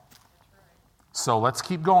 Right? So let's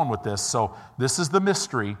keep going with this. So this is the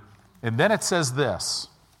mystery. And then it says this.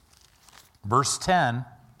 Verse 10,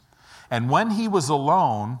 and when he was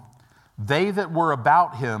alone, they that were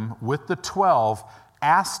about him with the 12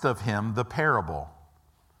 asked of him the parable.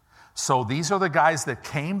 So these are the guys that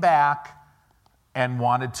came back and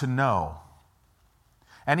wanted to know.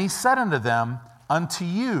 And he said unto them, unto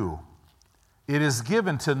you it is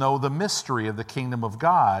given to know the mystery of the kingdom of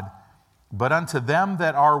God, but unto them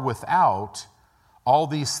that are without, all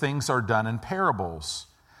these things are done in parables.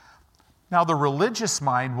 Now the religious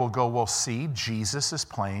mind will go, well, see, Jesus is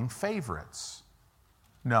playing favorites.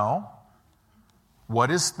 No. What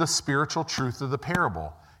is the spiritual truth of the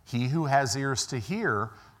parable? He who has ears to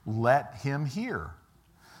hear, let him hear.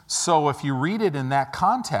 So if you read it in that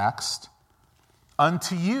context,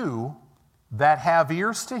 unto you that have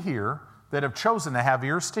ears to hear, that have chosen to have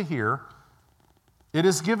ears to hear, it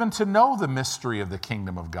is given to know the mystery of the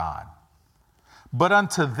kingdom of God. But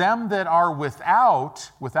unto them that are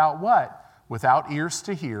without what? Without ears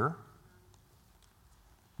to hear,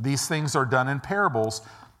 these things are done in parables,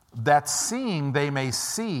 that seeing they may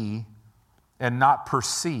see and not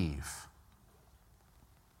perceive.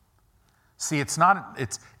 See, it's not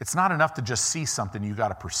enough to just see something, you got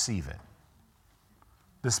to perceive it.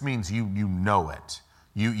 This means you know it.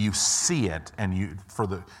 You see it and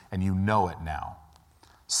you know it now.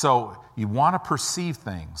 So you want to perceive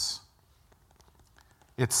things.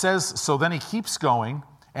 It says, so then he keeps going,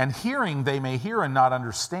 and hearing they may hear and not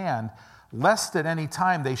understand, lest at any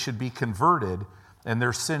time they should be converted, and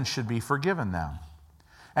their sins should be forgiven them.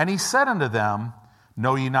 And he said unto them,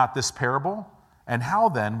 know ye not this parable? And how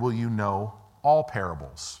then will you know all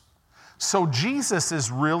parables? So Jesus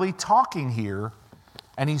is really talking here,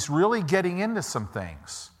 and he's really getting into some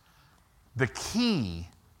things. The key,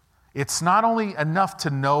 it's not only enough to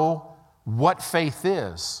know what faith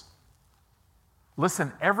is.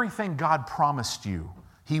 Listen, everything God promised you,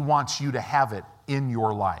 he wants you to have it in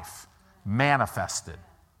your life, manifested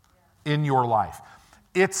in your life.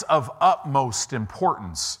 It's of utmost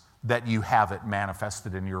importance that you have it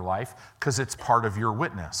manifested in your life because it's part of your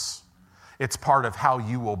witness. It's part of how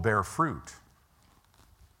you will bear fruit.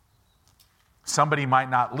 Somebody might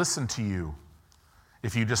not listen to you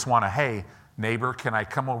if you just want to, hey, neighbor, can I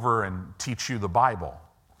come over and teach you the Bible?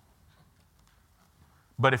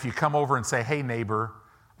 But if you come over and say, hey, neighbor,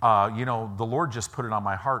 the Lord just put it on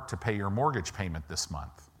my heart to pay your mortgage payment this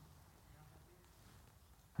month.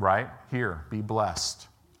 Right? Here, be blessed.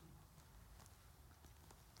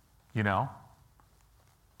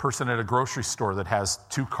 Person at a grocery store that has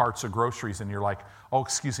 2 carts of groceries and you're like, oh,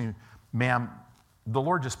 excuse me, ma'am, the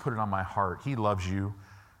Lord just put it on my heart. He loves you.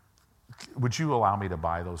 Would you allow me to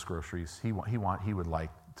buy those groceries? He would like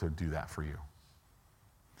to do that for you.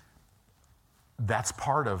 That's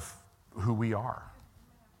part of who we are.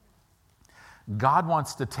 God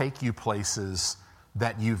wants to take you places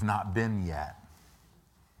that you've not been yet.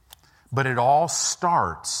 But it all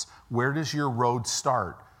starts, where does your road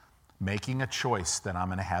start? Making a choice that I'm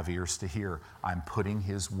going to have ears to hear. I'm putting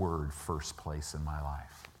his word first place in my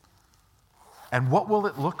life. And what will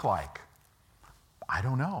it look like? I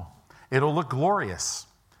don't know. It'll look glorious.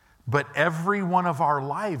 But every one of our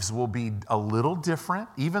lives will be a little different.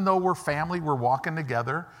 Even though we're family, we're walking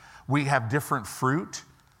together, we have different fruit.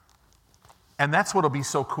 And that's what'll be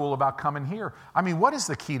so cool about coming here. I mean, what is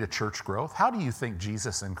the key to church growth? How do you think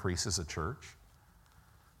Jesus increases a church?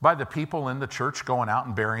 By the people in the church going out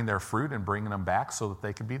and bearing their fruit and bringing them back so that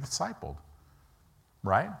they can be discipled.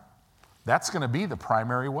 Right? That's going to be the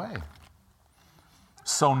primary way.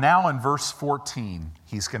 So now in verse 14,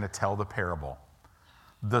 he's going to tell the parable.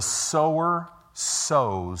 The sower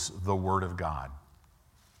sows the word of God.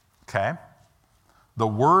 Okay? The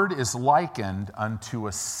word is likened unto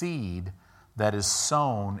a seed that is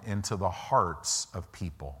sown into the hearts of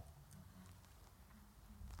people.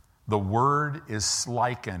 The word is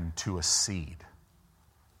likened to a seed.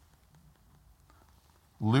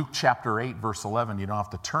 Luke chapter 8, verse 11, you don't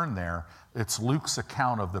have to turn there. It's Luke's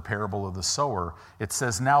account of the parable of the sower. It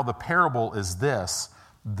says, now the parable is this,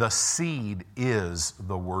 the seed is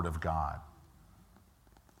the word of God.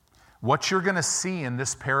 What you're going to see in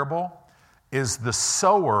this parable is the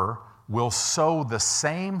sower will sow the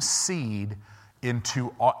same seed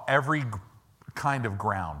into every kind of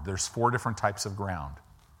ground. There's 4 different types of ground.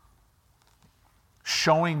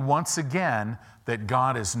 Showing once again that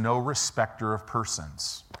God is no respecter of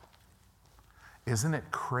persons. Isn't it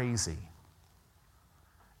crazy?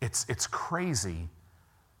 It's crazy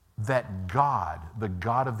that God, the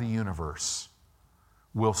God of the universe,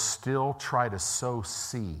 will still try to sow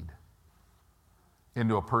seed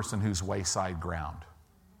into a person who's wayside ground,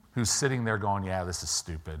 who's sitting there going, yeah, this is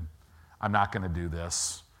stupid. I'm not going to do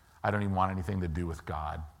this. I don't even want anything to do with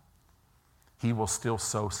God. He will still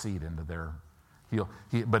sow seed into their,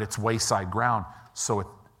 but it's wayside ground. So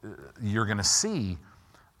you're going to see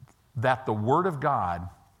that the Word of God,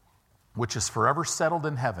 which is forever settled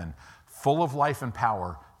in heaven, full of life and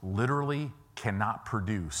power, literally cannot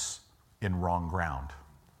produce in wrong ground.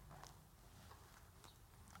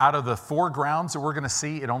 Out of the 4 grounds that we're going to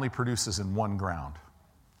see, it only produces in 1 ground.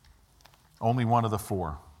 Only one of the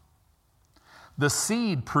 4. The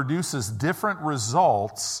seed produces different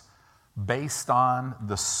results based on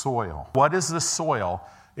the soil. What is the soil?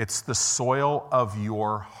 It's the soil of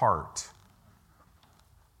your heart.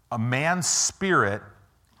 A man's spirit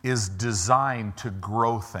is designed to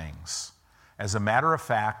grow things. As a matter of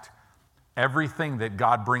fact, everything that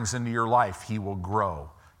God brings into your life, he will grow.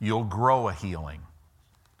 You'll grow a healing.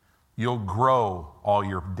 You'll grow all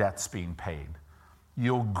your debts being paid.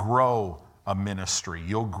 You'll grow a ministry.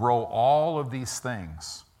 You'll grow all of these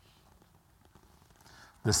things.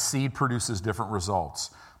 The seed produces different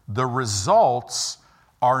results. The results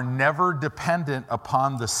are never dependent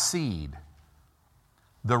upon the seed.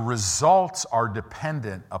 The results are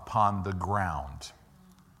dependent upon the ground.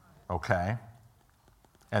 Okay?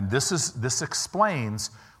 And this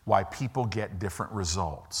explains why people get different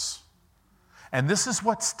results. And this is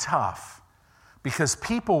what's tough. Because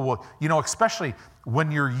people will, especially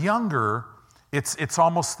when you're younger, it's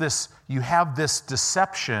almost this, you have this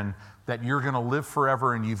deception that you're going to live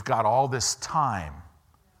forever and you've got all this time.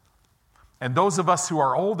 And those of us who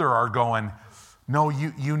are older are going, no,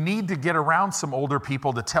 you need to get around some older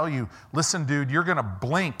people to tell you, listen, dude, you're going to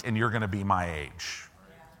blink and you're going to be my age.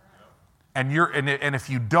 And if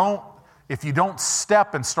you don't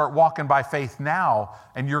step and start walking by faith now,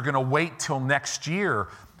 and you're going to wait till next year,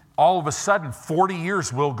 all of a sudden 40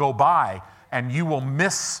 years will go by and you will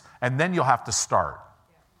miss, and then you'll have to start,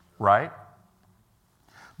 right?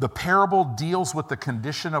 The parable deals with the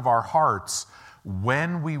condition of our hearts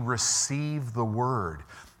when we receive the word.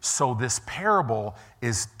 So this parable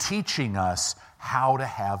is teaching us how to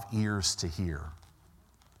have ears to hear.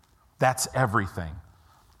 That's everything.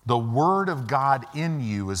 The word of God in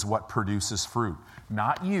you is what produces fruit.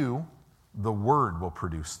 Not you, the word will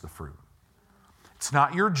produce the fruit. It's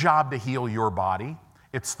not your job to heal your body.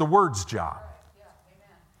 It's the word's job.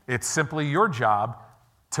 It's simply your job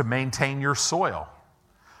to maintain your soil.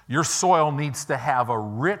 Your soil needs to have a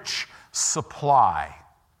rich supply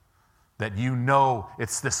that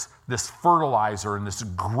it's this fertilizer and this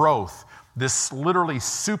growth, this literally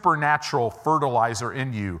supernatural fertilizer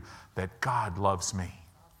in you that God loves me.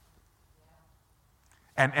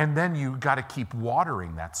 And then you got to keep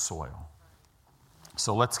watering that soil.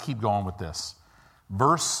 So let's keep going with this.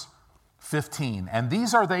 Verse 15, and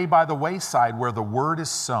these are they by the wayside where the word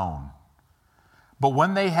is sown. But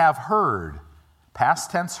when they have heard,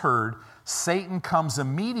 past tense heard, Satan comes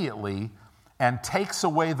immediately and takes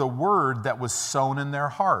away the word that was sown in their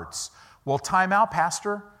hearts. Well, time out,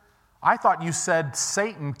 Pastor. I thought you said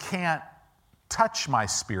Satan can't touch my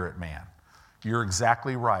spirit man. You're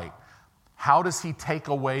exactly right. How does he take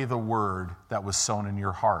away the word that was sown in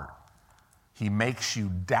your heart? He makes you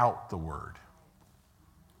doubt the word.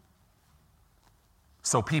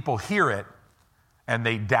 So people hear it and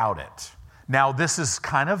they doubt it. Now, this is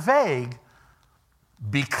kind of vague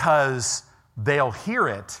because they'll hear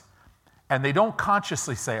it and they don't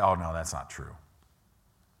consciously say, oh, no, that's not true.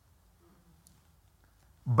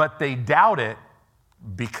 But they doubt it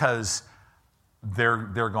because they're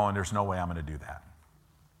going, there's no way I'm going to do that.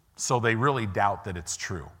 So they really doubt that it's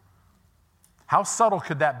true. How subtle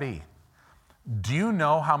could that be? Do you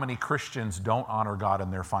know how many Christians don't honor God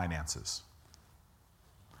in their finances?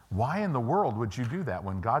 Why in the world would you do that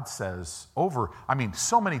when God says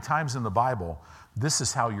so many times in the Bible, this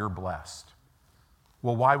is how you're blessed?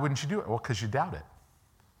 Well, why wouldn't you do it? Well, because you doubt it.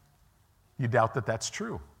 You doubt that that's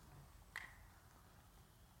true.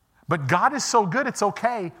 But God is so good, it's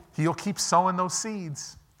okay. He'll keep sowing those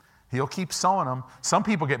seeds. He'll keep sowing them. Some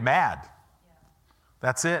people get mad.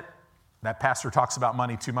 That's it. That pastor talks about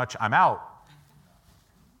money too much. I'm out.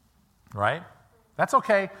 Right? That's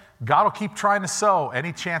okay. God will keep trying to sow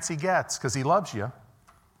any chance he gets because he loves you.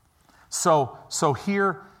 So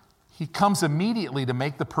here he comes immediately to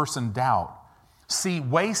make the person doubt. See,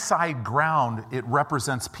 wayside ground, it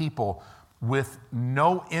represents people with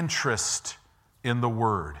no interest in the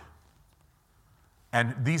word.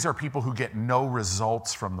 And these are people who get no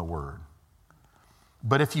results from the word.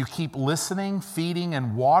 But if you keep listening, feeding,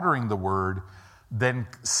 and watering the word, then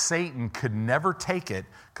Satan could never take it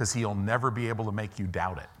because he'll never be able to make you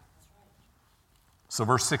doubt it. So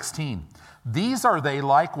verse 16, these are they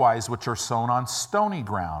likewise which are sown on stony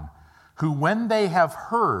ground, who when they have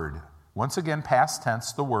heard, once again past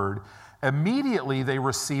tense the word, immediately they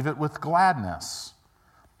receive it with gladness.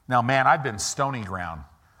 Now man, I've been stony ground.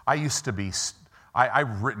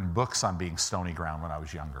 I've written books on being stony ground when I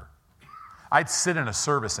was younger. I'd sit in a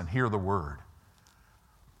service and hear the word.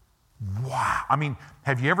 Wow. I mean,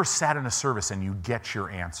 have you ever sat in a service and you get your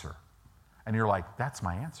answer? And you're like, that's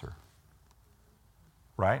my answer.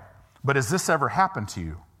 Right? But has this ever happened to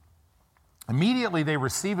you? Immediately they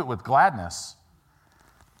receive it with gladness,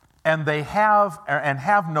 and they have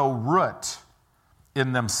no root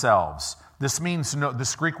in themselves.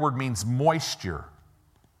 This Greek word means moisture.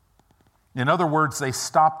 In other words, they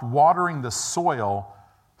stopped watering the soil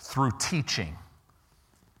through teaching.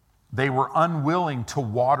 They were unwilling to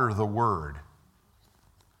water the word.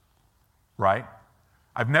 Right?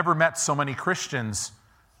 I've never met so many Christians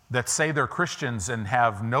that say they're Christians and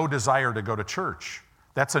have no desire to go to church.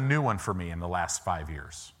 That's a new one for me in the last 5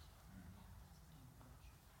 years.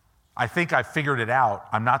 I think I figured it out.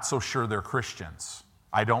 I'm not so sure they're Christians.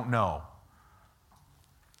 I don't know.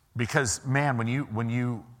 Because, man, when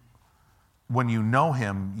you know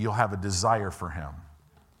him, you'll have a desire for him.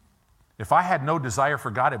 If I had no desire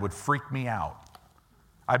for God, it would freak me out.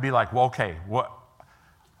 I'd be like, well, okay, what?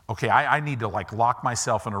 Okay, I need to like lock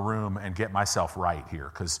myself in a room and get myself right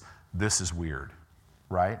here because this is weird,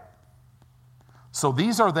 right? So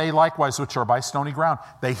these are they likewise which are by stony ground.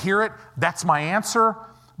 They hear it, that's my answer,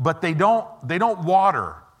 but they don't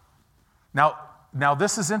water. Now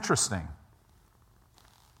this is interesting.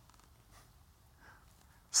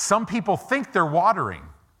 Some people think they're watering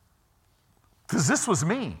because this was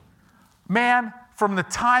me. Man, from the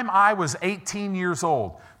time I was 18 years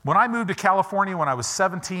old, when I moved to California when I was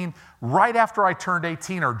 17, right after I turned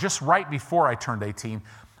 18 or just right before I turned 18,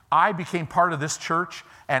 I became part of this church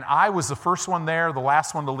and I was the first one there, the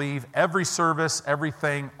last one to leave, every service,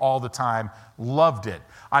 everything, all the time. Loved it.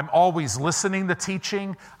 I'm always listening to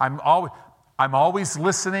teaching. I'm always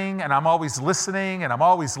listening and I'm always listening and I'm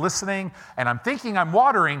always listening and I'm thinking I'm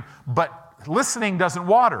watering, but listening doesn't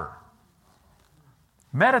water.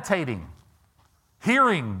 Meditating,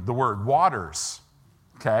 hearing the word waters.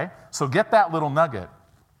 Okay? So get that little nugget.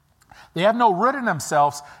 They have no root in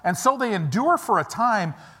themselves, and so they endure for a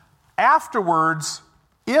time. Afterwards,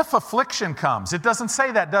 if affliction comes, it doesn't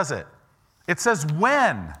say that, does it? It says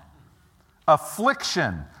when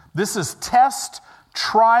affliction. This is test,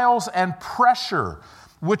 trials, and pressure,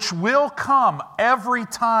 which will come every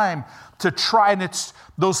time to try. And it's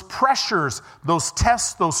those pressures, those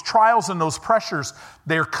tests, those trials, and those pressures,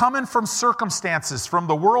 they're coming from circumstances, from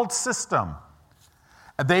the world system.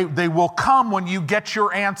 They will come when you get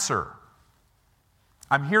your answer.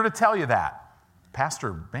 I'm here to tell you that.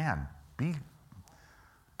 Pastor, man,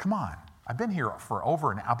 come on. I've been here for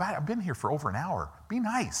over an hour. Be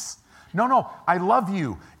nice. No, I love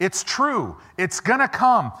you. It's true. It's going to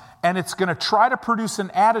come, and it's going to try to produce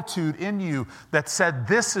an attitude in you that said,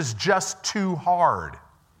 this is just too hard.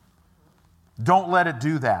 Don't let it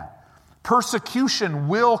do that. Persecution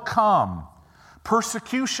will come.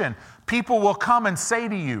 Persecution. People will come and say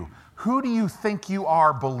to you, who do you think you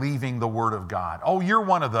are believing the word of God? Oh, you're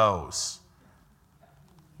one of those.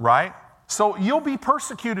 Right? So you'll be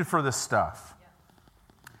persecuted for this stuff.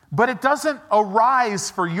 But it doesn't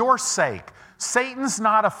arise for your sake. Satan's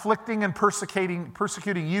not afflicting and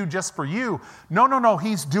persecuting you just for you. No.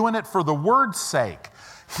 He's doing it for the word's sake.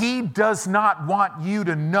 He does not want you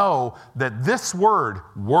to know that this word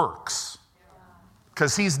works.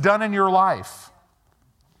 Because he's done in your life.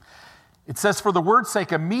 It says, for the word's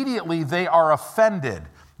sake, immediately they are offended.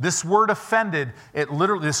 This word offended,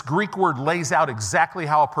 this Greek word lays out exactly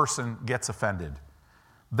how a person gets offended.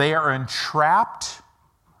 They are entrapped,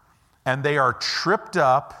 and they are tripped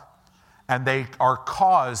up, and they are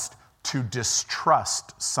caused to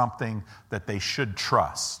distrust something that they should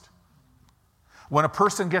trust. When a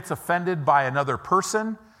person gets offended by another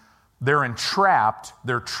person, they're entrapped,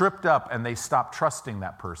 they're tripped up, and they stop trusting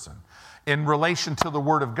that person. In relation to the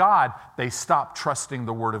Word of God, they stop trusting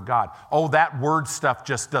the Word of God. Oh, that word stuff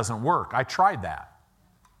just doesn't work. I tried that.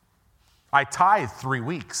 I tithed 3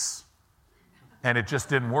 weeks, and it just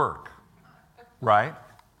didn't work. Right?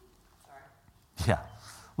 Yeah,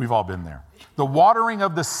 we've all been there. The watering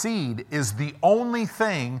of the seed is the only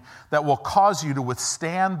thing that will cause you to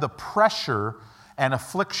withstand the pressure and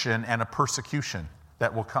affliction and a persecution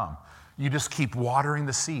that will come. You just keep watering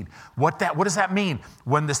the seed. What does that mean?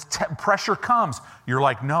 When this pressure comes, you're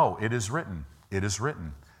like, no, it is written. It is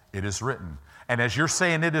written. It is written. And as you're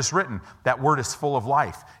saying it is written, that word is full of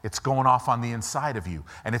life. It's going off on the inside of you,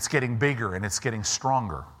 and it's getting bigger, and it's getting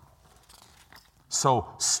stronger. So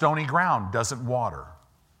stony ground doesn't water.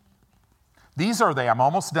 These are they, I'm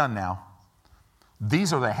almost done now.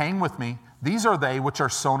 These are they, hang with me. These are they which are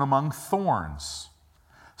sown among thorns,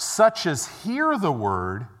 such as hear the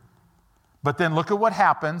word, but then look at what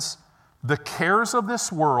happens. The cares of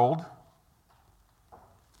this world,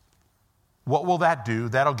 what will that do?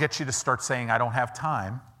 That'll get you to start saying, I don't have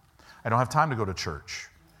time. I don't have time to go to church.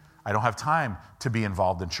 I don't have time to be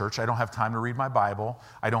involved in church. I don't have time to read my Bible.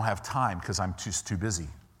 I don't have time because I'm just too busy.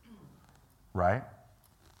 Right?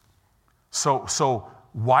 So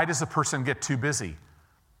why does a person get too busy?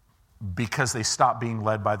 Because they stop being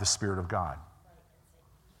led by the Spirit of God.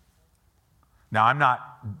 Now, I'm not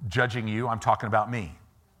judging you. I'm talking about me.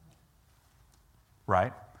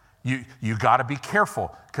 Right? You got to be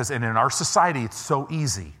careful because in our society, it's so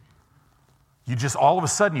easy. You just all of a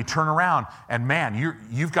sudden you turn around and man,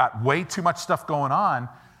 you've got way too much stuff going on,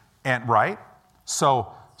 and right?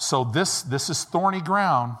 So this is thorny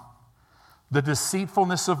ground, the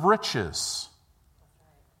deceitfulness of riches.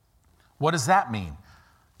 What does that mean?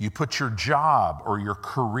 You put your job or your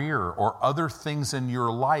career or other things in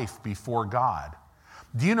your life before God.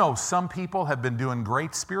 Do you know some people have been doing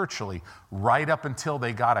great spiritually right up until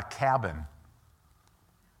they got a cabin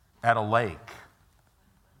at a lake?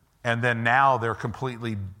 And then now they're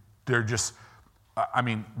just, I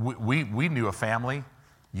mean, we knew a family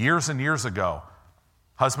years and years ago.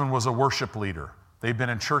 Husband was a worship leader. They'd been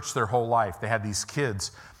in church their whole life. They had these kids.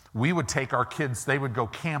 We would take our kids, they would go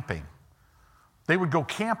camping. They would go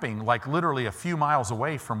camping like literally a few miles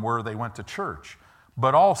away from where they went to church.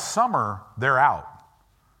 But all summer, they're out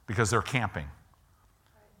because they're camping.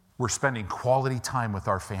 We're spending quality time with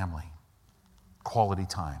our family. Quality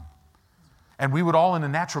time. And we would all in the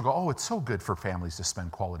natural go, oh, it's so good for families to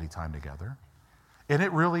spend quality time together. And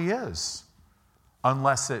it really is,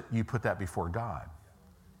 unless you put that before God.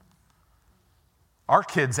 Our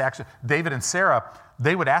kids actually, David and Sarah,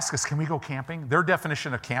 they would ask us, can we go camping? Their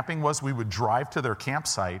definition of camping was we would drive to their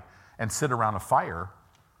campsite and sit around a fire,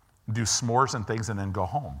 do s'mores and things, and then go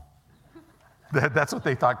home. That's what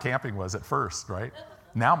they thought camping was at first, right?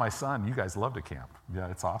 Now my son, you guys love to camp. Yeah,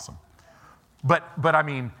 it's awesome. But I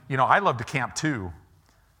mean, you know, I love to camp too.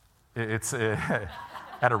 It's at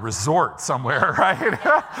a resort somewhere,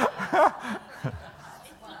 right?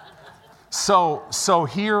 So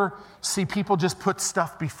here, see, people just put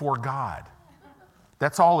stuff before God.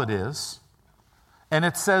 That's all it is. And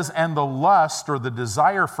it says, and the lust or the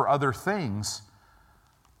desire for other things,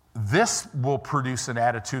 this will produce an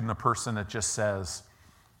attitude in a person that just says,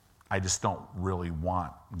 I just don't really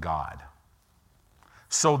want God.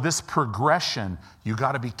 So this progression, you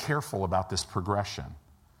got to be careful about this progression.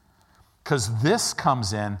 Because this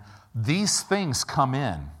comes in, these things come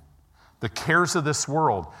in. The cares of this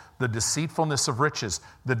world, the deceitfulness of riches,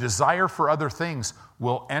 the desire for other things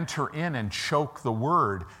will enter in and choke the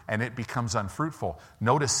word, and it becomes unfruitful.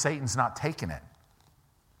 Notice Satan's not taking it.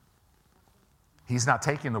 He's not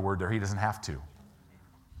taking the word there. He doesn't have to.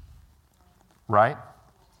 Right?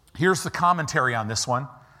 Here's the commentary on this one.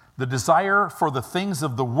 The desire for the things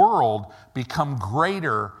of the world become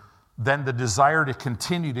greater than the desire to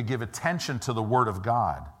continue to give attention to the word of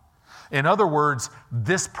God. In other words,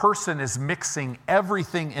 this person is mixing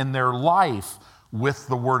everything in their life with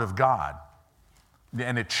the Word of God,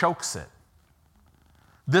 and it chokes it.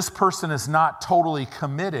 This person is not totally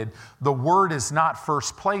committed. The Word is not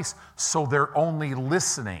first place, so they're only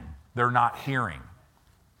listening. They're not hearing.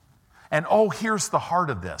 And here's the heart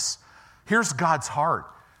of this. Here's God's heart.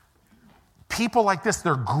 People like this,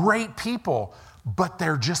 they're great people, but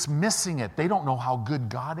they're just missing it. They don't know how good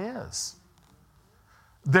God is.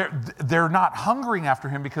 They're not hungering after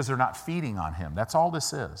him because they're not feeding on him. That's all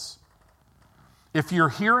this is. If you're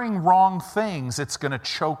hearing wrong things, it's going to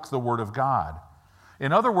choke the word of God.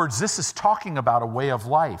 In other words, this is talking about a way of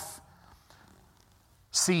life.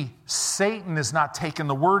 See, Satan is not taking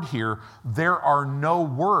the word here. There are no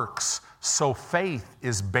works, so faith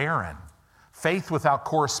is barren. Faith without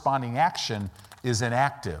corresponding action is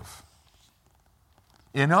inactive.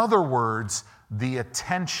 In other words, the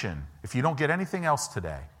attention, if you don't get anything else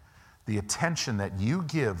today, the attention that you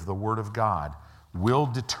give the Word of God will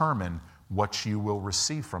determine what you will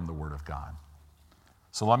receive from the Word of God.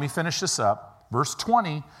 So let me finish this up. Verse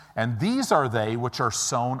 20, and these are they which are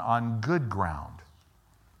sown on good ground,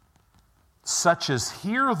 such as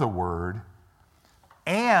hear the Word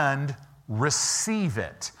and receive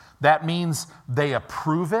it. That means they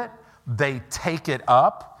approve it, they take it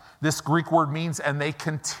up. This Greek word means, and they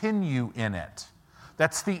continue in it.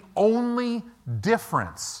 That's the only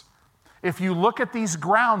difference. If you look at these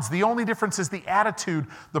grounds, the only difference is the attitude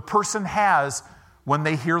the person has when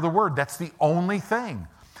they hear the word. That's the only thing.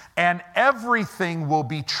 And everything will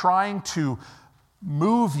be trying to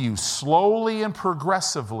move you slowly and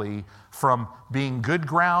progressively from being good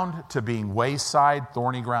ground to being wayside,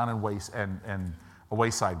 thorny ground, and a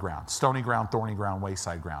wayside ground. Stony ground, thorny ground,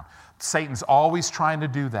 wayside ground. Satan's always trying to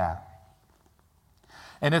do that.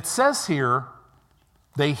 And it says here,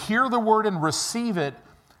 they hear the word and receive it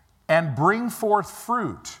and bring forth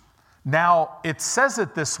fruit. Now, it says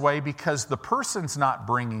it this way because the person's not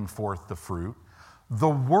bringing forth the fruit. The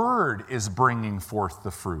word is bringing forth the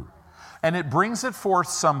fruit. And it brings it forth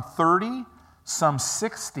some 30, some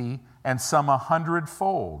 60, and some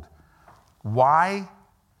 100-fold. Why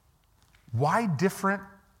different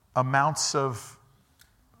amounts of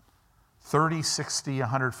 30, 60,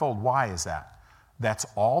 100-fold? Why is that? That's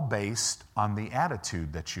all based on the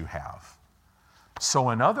attitude that you have.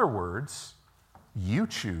 So in other words, you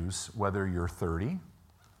choose whether you're 30,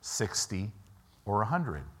 60, or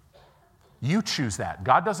 100. You choose that.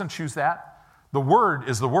 God doesn't choose that. The word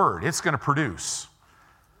is the word. It's going to produce.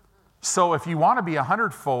 So if you want to be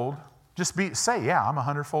 100-fold, just say, yeah, I'm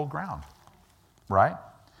 100-fold ground. Right?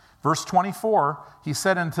 Verse 24, he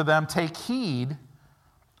said unto them, take heed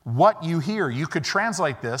what you hear. You could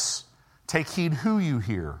translate this, take heed who you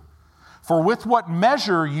hear. For with what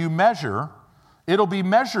measure you measure, it'll be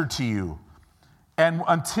measured to you. And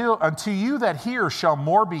unto you that hear shall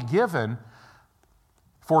more be given.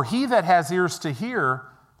 For he that has ears to hear,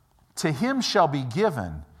 to him shall be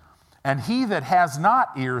given. And he that has not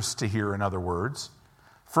ears to hear, in other words,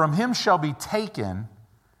 from him shall be taken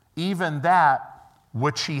even that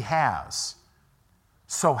which he has.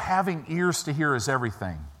 So having ears to hear is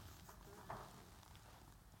everything.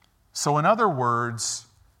 So in other words,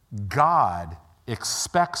 God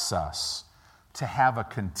expects us to have a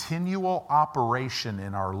continual operation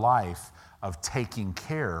in our life of taking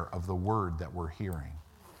care of the word that we're hearing.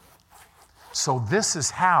 So this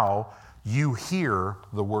is how you hear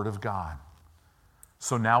the word of God.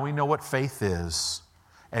 So now we know what faith is,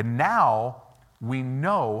 and now we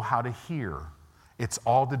know how to hear. It's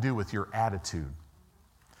all to do with your attitude.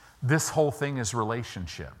 This whole thing is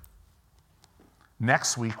relationship.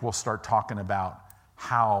 Next week, we'll start talking about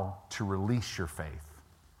how to release your faith.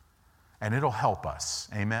 And it'll help us.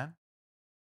 Amen?